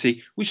structure of the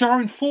BBC, which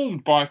are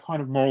informed by a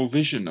kind of moral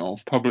vision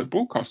of public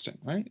broadcasting,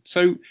 right?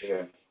 So,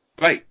 yeah.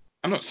 like,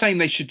 I'm not saying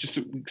they should just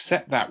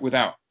accept that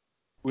without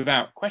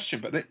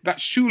question, but that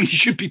surely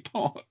should be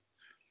part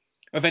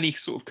of any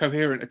sort of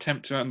coherent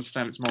attempt to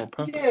understand its moral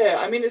purpose. Yeah,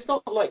 I mean, it's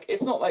not like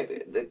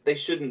they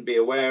shouldn't be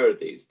aware of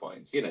these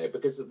points,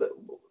 because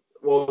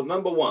well,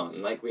 number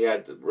one, like we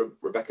had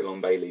Rebecca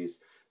Long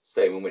Bailey's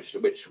statement, which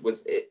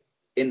was it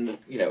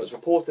was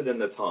reported in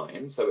the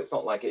Times, so it's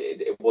not like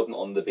it wasn't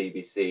on the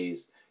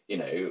BBC's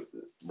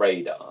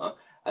radar.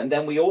 And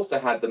then we also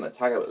had the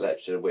McTaggart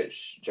lecture,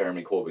 which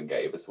Jeremy Corbyn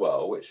gave as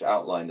well, which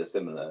outlined a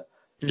similar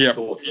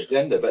sort of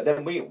agenda. But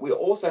then we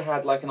also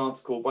had like an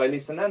article by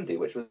Lisa Nandy,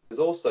 which was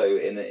also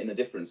in a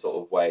different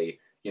sort of way,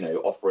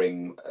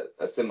 offering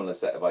a similar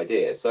set of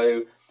ideas.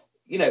 So,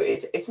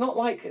 it's not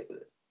like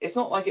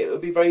it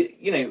would be very,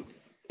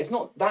 it's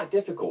not that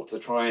difficult to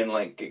try and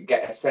like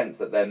get a sense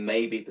that there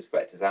may be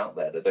perspectives out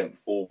there that don't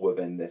fall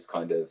within this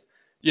kind of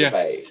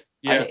debate.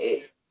 Yeah.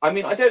 And I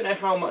mean, I don't know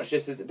how much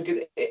this is, because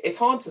it's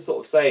hard to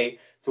sort of say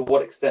to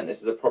what extent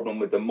this is a problem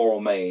with the Moral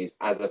Maze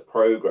as a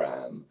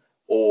program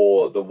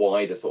or the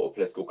wider sort of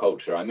political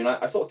culture. I mean,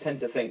 I sort of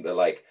tend to think that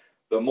like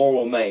the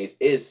Moral Maze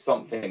is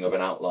something of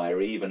an outlier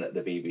even at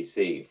the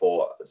BBC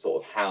for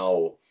sort of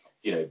how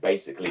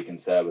basically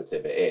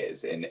conservative it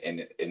is in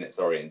its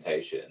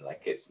orientation.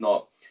 Like, it's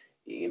not,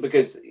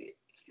 because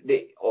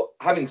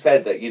having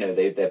said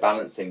that, they're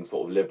balancing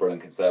sort of liberal and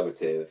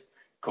conservative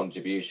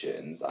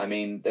contributions. I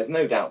mean, there's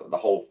no doubt that the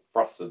whole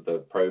thrust of the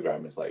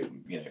program is like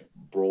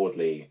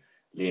broadly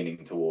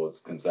leaning towards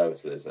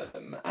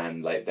conservatism,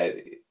 and like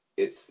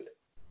it's,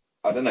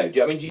 I don't know.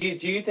 Do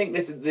you think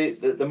this is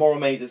the Moral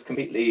Maze is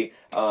completely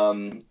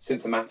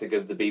symptomatic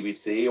of the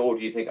BBC, or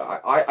do you think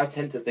I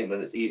tend to think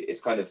that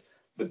it's kind of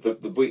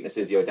the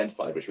weaknesses you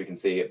identified, which we can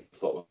see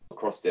sort of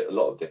across a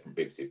lot of different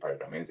BBC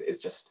programming, is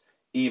just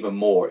even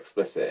more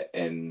explicit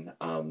in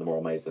the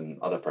Moral Maze than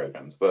other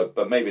programs,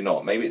 but maybe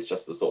not. Maybe it's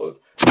just the sort of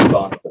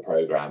start of the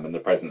program and the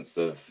presence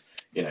of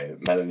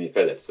Melanie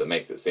Phillips that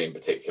makes it seem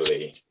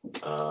particularly.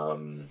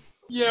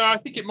 Yeah, I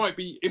think it might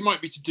be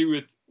to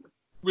do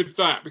with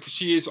that, because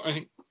she is. I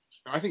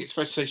think it's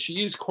fair to say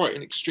she is quite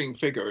an extreme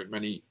figure in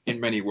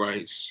many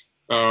ways.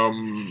 There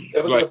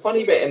was a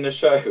funny bit in the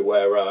show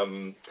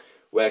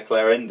where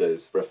Claire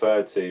Enders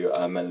referred to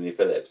Melanie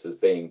Phillips as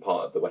being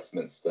part of the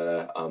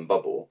Westminster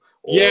bubble,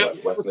 or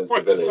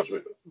Westminster Village.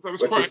 That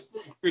was quite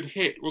a good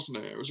hit, wasn't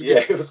it? It was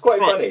it was quite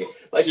funny.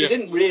 Like, she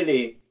didn't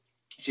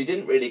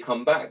really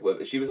come back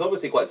with it. She was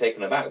obviously quite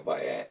taken aback by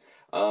it,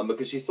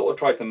 because she sort of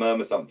tried to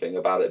murmur something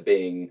about it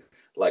being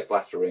like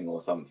flattering or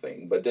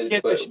something,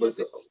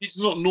 she's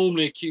not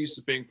normally accused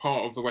of being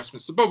part of the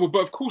Westminster bubble,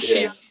 but of course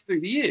she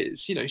absolutely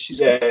is. She's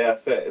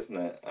that's it, isn't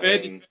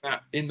it?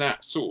 In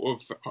that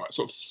sort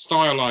of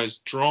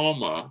stylized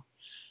drama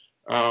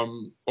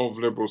of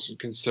liberals and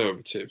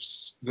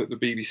conservatives that the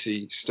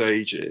BBC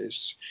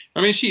stages.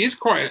 I mean, she is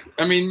quite.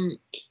 I mean,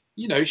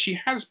 she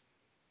has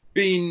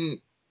been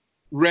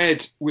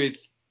read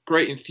with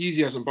great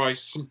enthusiasm by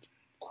some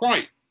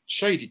quite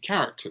shady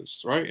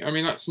characters, right? I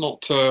mean, that's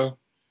not.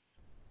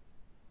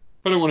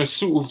 I don't want to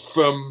sort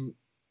of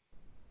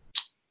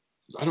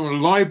I don't want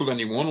to libel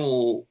anyone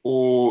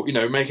or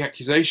make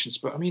accusations,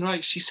 but I mean,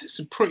 like, she said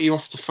some pretty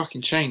off the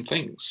fucking chain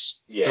things.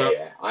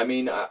 Yeah. I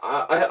mean,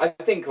 I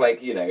think,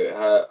 like,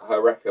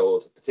 her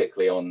record,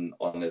 particularly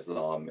on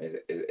Islam,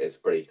 is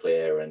pretty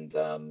clear, and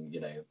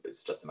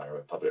it's just a matter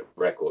of public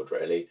record,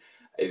 really.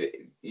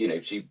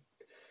 She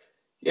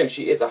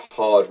she is a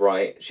hard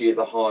right. She is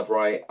a hard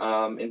right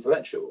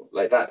intellectual,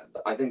 like that.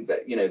 I think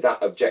that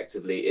that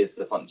objectively is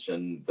the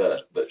function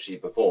that she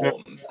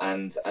performs,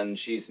 and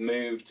she's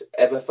moved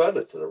ever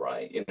further to the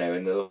right. In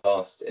the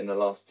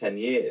last 10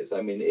 years.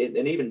 I mean,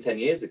 and even 10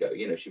 years ago,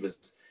 she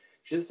was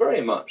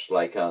very much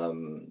like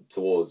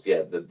towards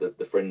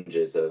the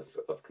fringes of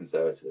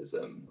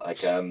conservatism.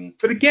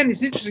 But again,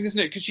 it's interesting, isn't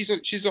it? Because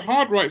she's a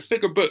hard right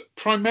figure, but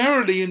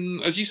primarily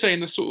in, as you say, in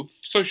the sort of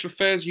social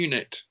affairs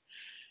unit,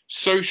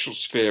 social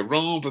sphere,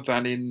 rather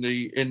than in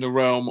the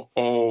realm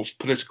of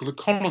political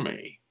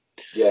economy.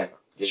 Yeah.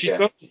 She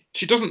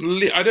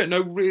doesn't. I don't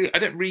know really. I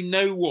don't really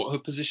know what her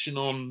position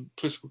on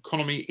political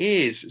economy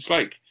is. It's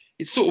like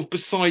it's sort of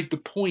beside the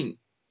point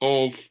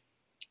of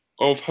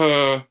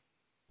her,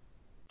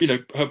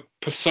 her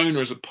persona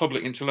as a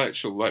public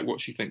intellectual, like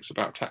what she thinks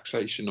about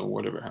taxation or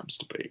whatever it happens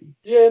to be.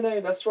 Yeah, no,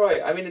 that's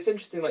right. I mean, it's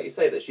interesting, like you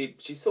say, that she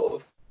sort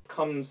of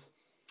comes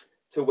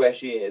to where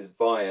she is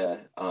via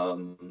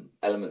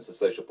elements of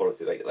social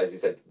policy, like as you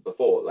said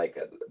before, like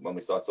when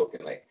we started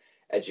talking like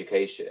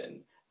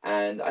education,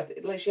 and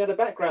like she had a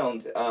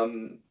background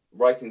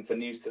writing for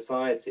New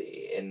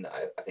Society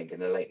I think in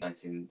the late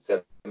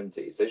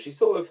 1970s. So she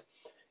sort of,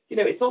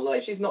 it's not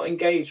like she's not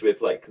engaged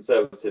with like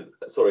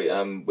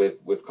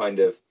with kind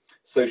of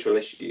social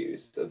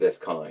issues of this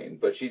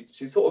kind, but she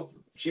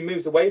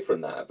moves away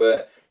from that,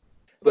 but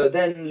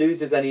then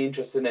loses any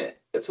interest in it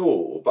at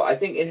all. But I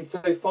think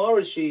insofar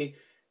as she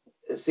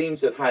seems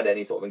to have had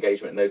any sort of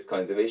engagement in those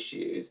kinds of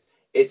issues,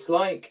 it's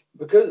like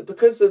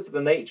because of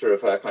the nature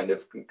of her kind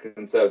of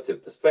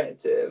conservative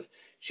perspective,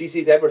 she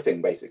sees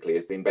everything basically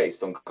as being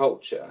based on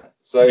culture.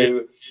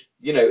 So,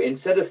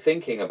 instead of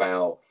thinking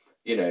about,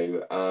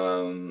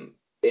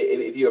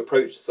 if you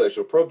approach a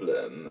social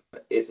problem,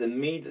 it's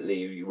immediately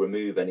you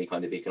remove any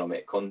kind of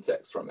economic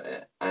context from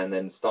it, and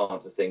then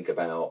start to think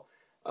about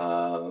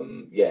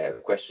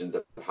questions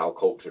of how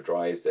culture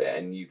drives it.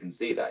 And you can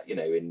see that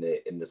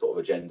in the sort of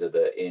agenda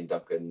that Ian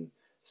Duncan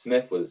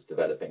Smith was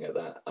developing at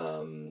that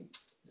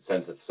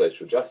Centre for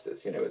Social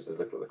Justice. It was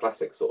the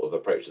classic sort of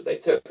approach that they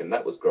took, and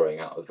that was growing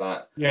out of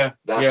that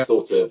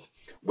sort of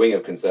wing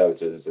of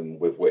conservatism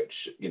with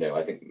which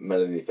I think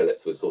Melanie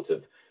Phillips was sort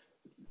of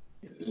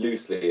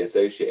loosely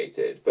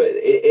associated. But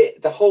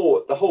the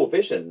whole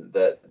vision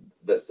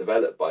that's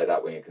developed by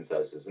that wing of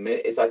conservatism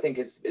is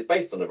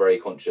based on a very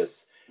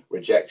conscious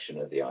rejection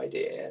of the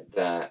idea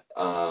that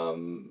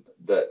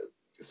that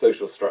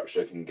social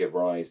structure can give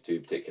rise to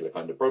particular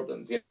kind of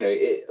problems.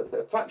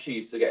 Thatcher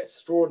used to get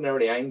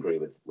extraordinarily angry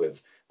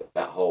with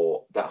that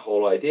whole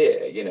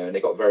idea, and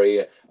they got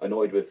very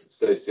annoyed with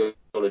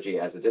sociology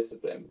as a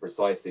discipline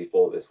precisely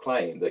for this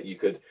claim that you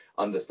could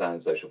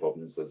understand social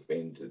problems as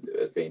being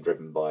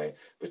driven by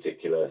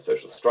particular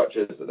social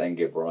structures that then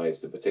give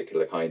rise to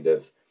particular kind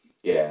of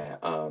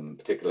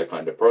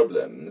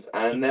problems.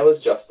 And there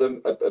was just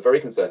a very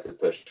concerted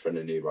push from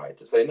the new right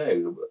to say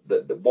no,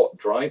 that what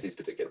drives these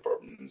particular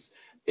problems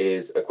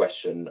is a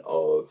question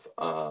of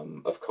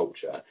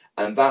culture,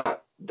 and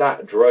that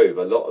drove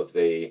a lot of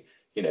the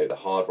the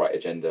hard right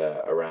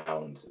agenda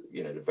around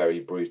the very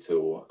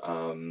brutal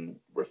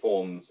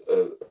reforms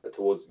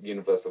towards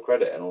universal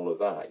credit and all of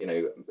that.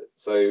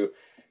 So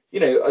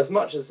as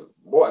much as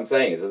what I'm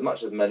saying is, as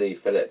much as Melanie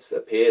Phillips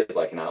appears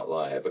like an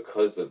outlier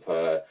because of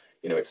her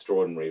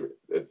extraordinary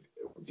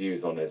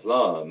views on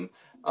Islam,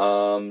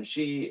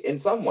 she in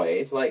some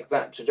ways, like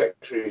that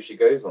trajectory she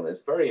goes on,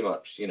 is very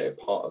much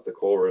part of the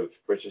core of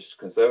British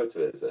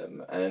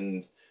conservatism.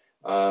 And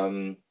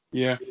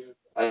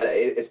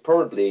it's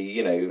probably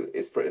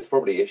it's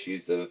probably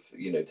issues of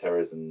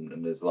terrorism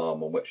and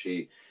Islam on which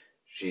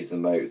she's the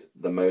most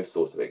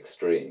sort of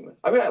extreme.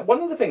 I mean,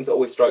 one of the things that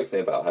always strikes me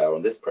about her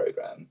on this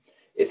program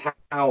is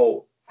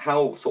how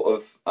sort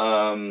of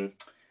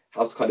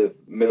how kind of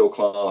middle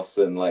class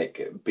and like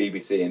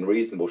BBC and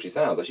reasonable she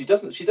sounds. Like she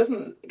doesn't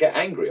get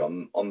angry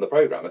on the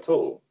program at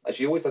all. Like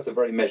she always has a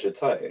very measured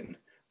tone,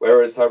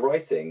 whereas her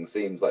writing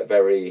seems like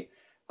very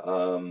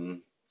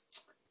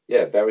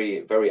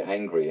very, very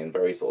angry and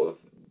very sort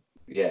of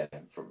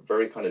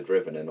very kind of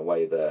driven in a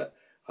way that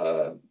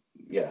her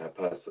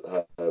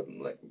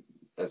like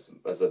as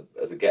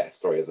a guest,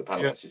 sorry, as a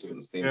panelist, she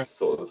doesn't seem to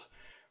sort of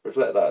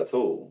reflect that at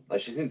all.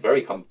 Like she seems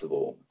very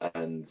comfortable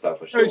and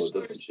self-assured,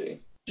 doesn't she?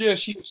 Yeah,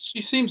 she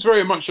seems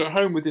very much at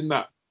home within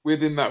that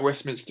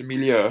Westminster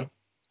milieu.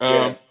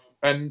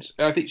 And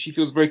I think she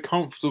feels very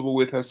comfortable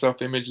with her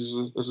self-image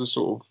as a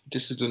sort of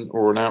dissident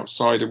or an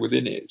outsider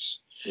within it.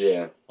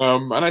 Yeah.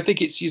 And I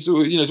think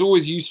it's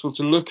always useful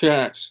to look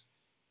at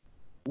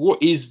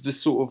what is the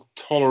sort of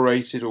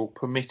tolerated or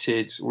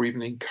permitted or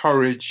even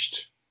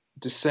encouraged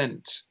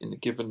dissent in a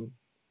given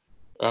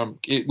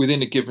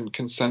within a given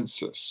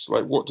consensus.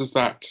 Like what does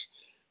that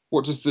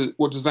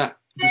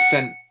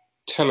dissent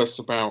tell us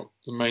about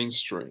the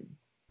mainstream.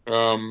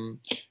 And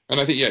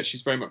I think, yeah,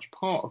 she's very much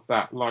part of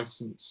that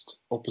licensed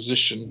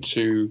opposition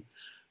to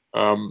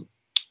the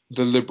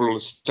liberal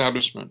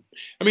establishment.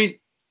 I mean,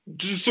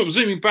 just sort of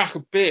zooming back a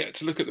bit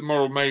to look at the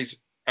moral maze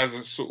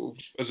as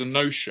a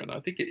notion, I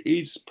think it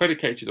is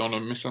predicated on a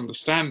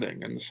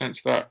misunderstanding in the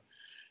sense that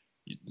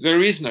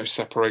there is no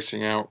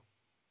separating out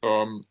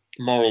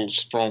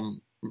morals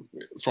from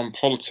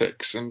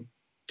politics, and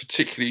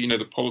particularly,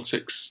 the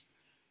politics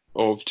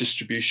of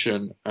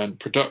distribution and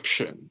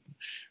production.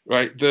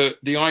 Right,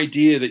 the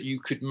idea that you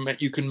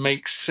can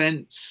make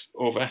sense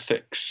of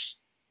ethics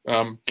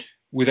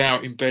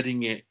without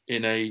embedding it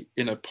in a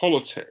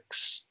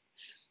politics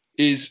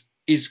is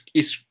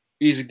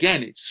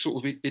again,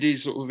 it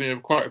is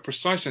in quite a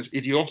precise sense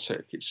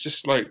idiotic. It's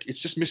just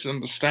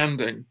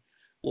misunderstanding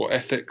what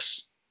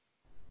ethics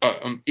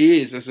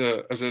is as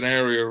an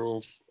area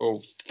of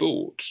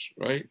thought,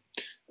 right?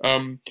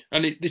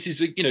 This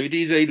is a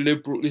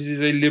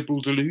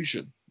liberal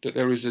delusion that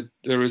there is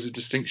a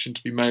distinction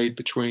to be made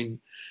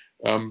between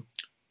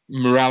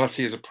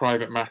morality as a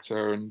private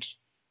matter and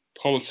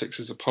politics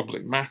as a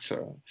public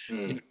matter.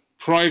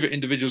 Private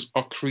individuals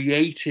are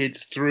created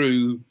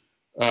through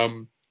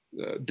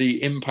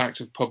the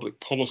impact of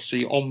public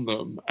policy on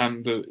them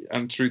and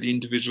through the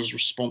individual's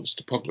response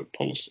to public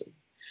policy.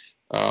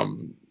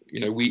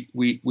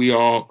 We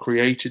are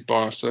created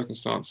by our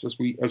circumstances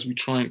as we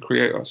try and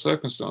create our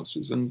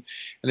circumstances, and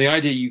the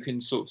idea you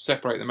can sort of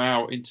separate them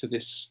out into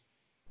this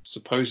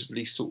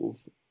supposedly sort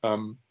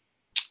of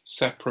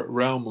separate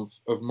realm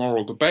of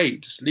moral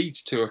debate just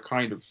leads to a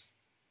kind of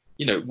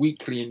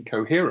weakly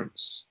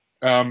incoherence.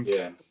 And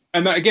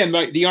that, again,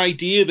 like the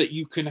idea that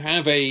you can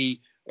have a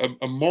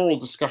moral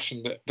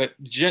discussion that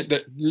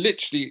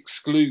literally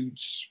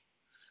excludes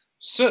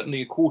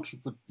certainly a quarter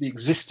of the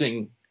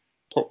existing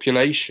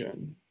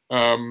population,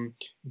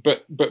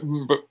 but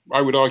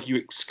I would argue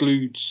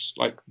excludes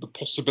like the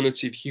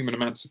possibility of human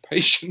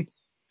emancipation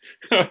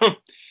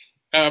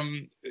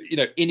in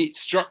its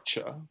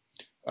structure.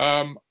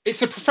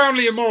 It's a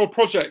profoundly immoral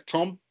project,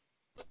 Tom.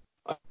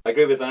 I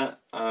agree with that.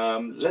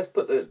 Let's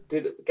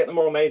get the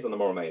moral maze on the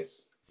moral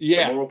maze.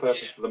 Yeah. The moral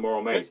purpose of the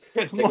moral maze.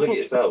 Take a look at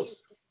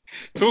yourselves.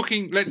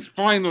 Let's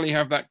finally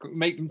have that.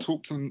 Make them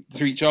talk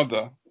to each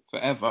other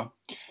forever.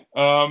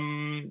 But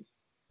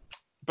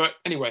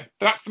anyway,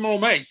 that's the moral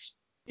maze.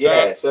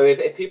 Yeah. So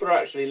if people are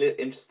actually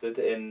interested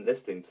in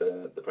listening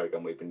to the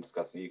program we've been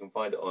discussing, you can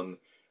find it on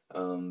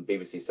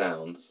BBC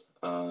Sounds,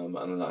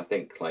 and I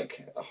think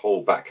like a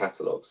whole back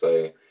catalogue.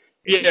 So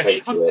if you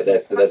take to it,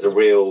 there's a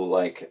real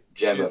like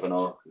gem of an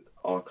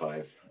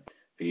archive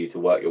for you to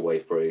work your way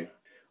through.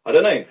 I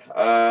don't know.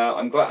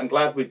 I'm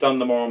glad we've done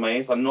the moral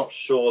maze. I'm not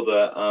sure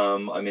that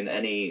I'm in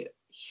any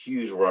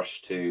huge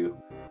rush to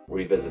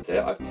revisit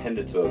it. I've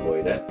tended to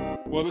avoid it.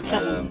 Well, the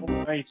trouble with the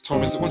moral maze,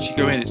 Tom, is that once you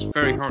go in, it's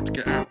very hard to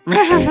get out.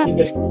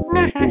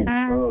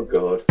 Oh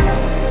God.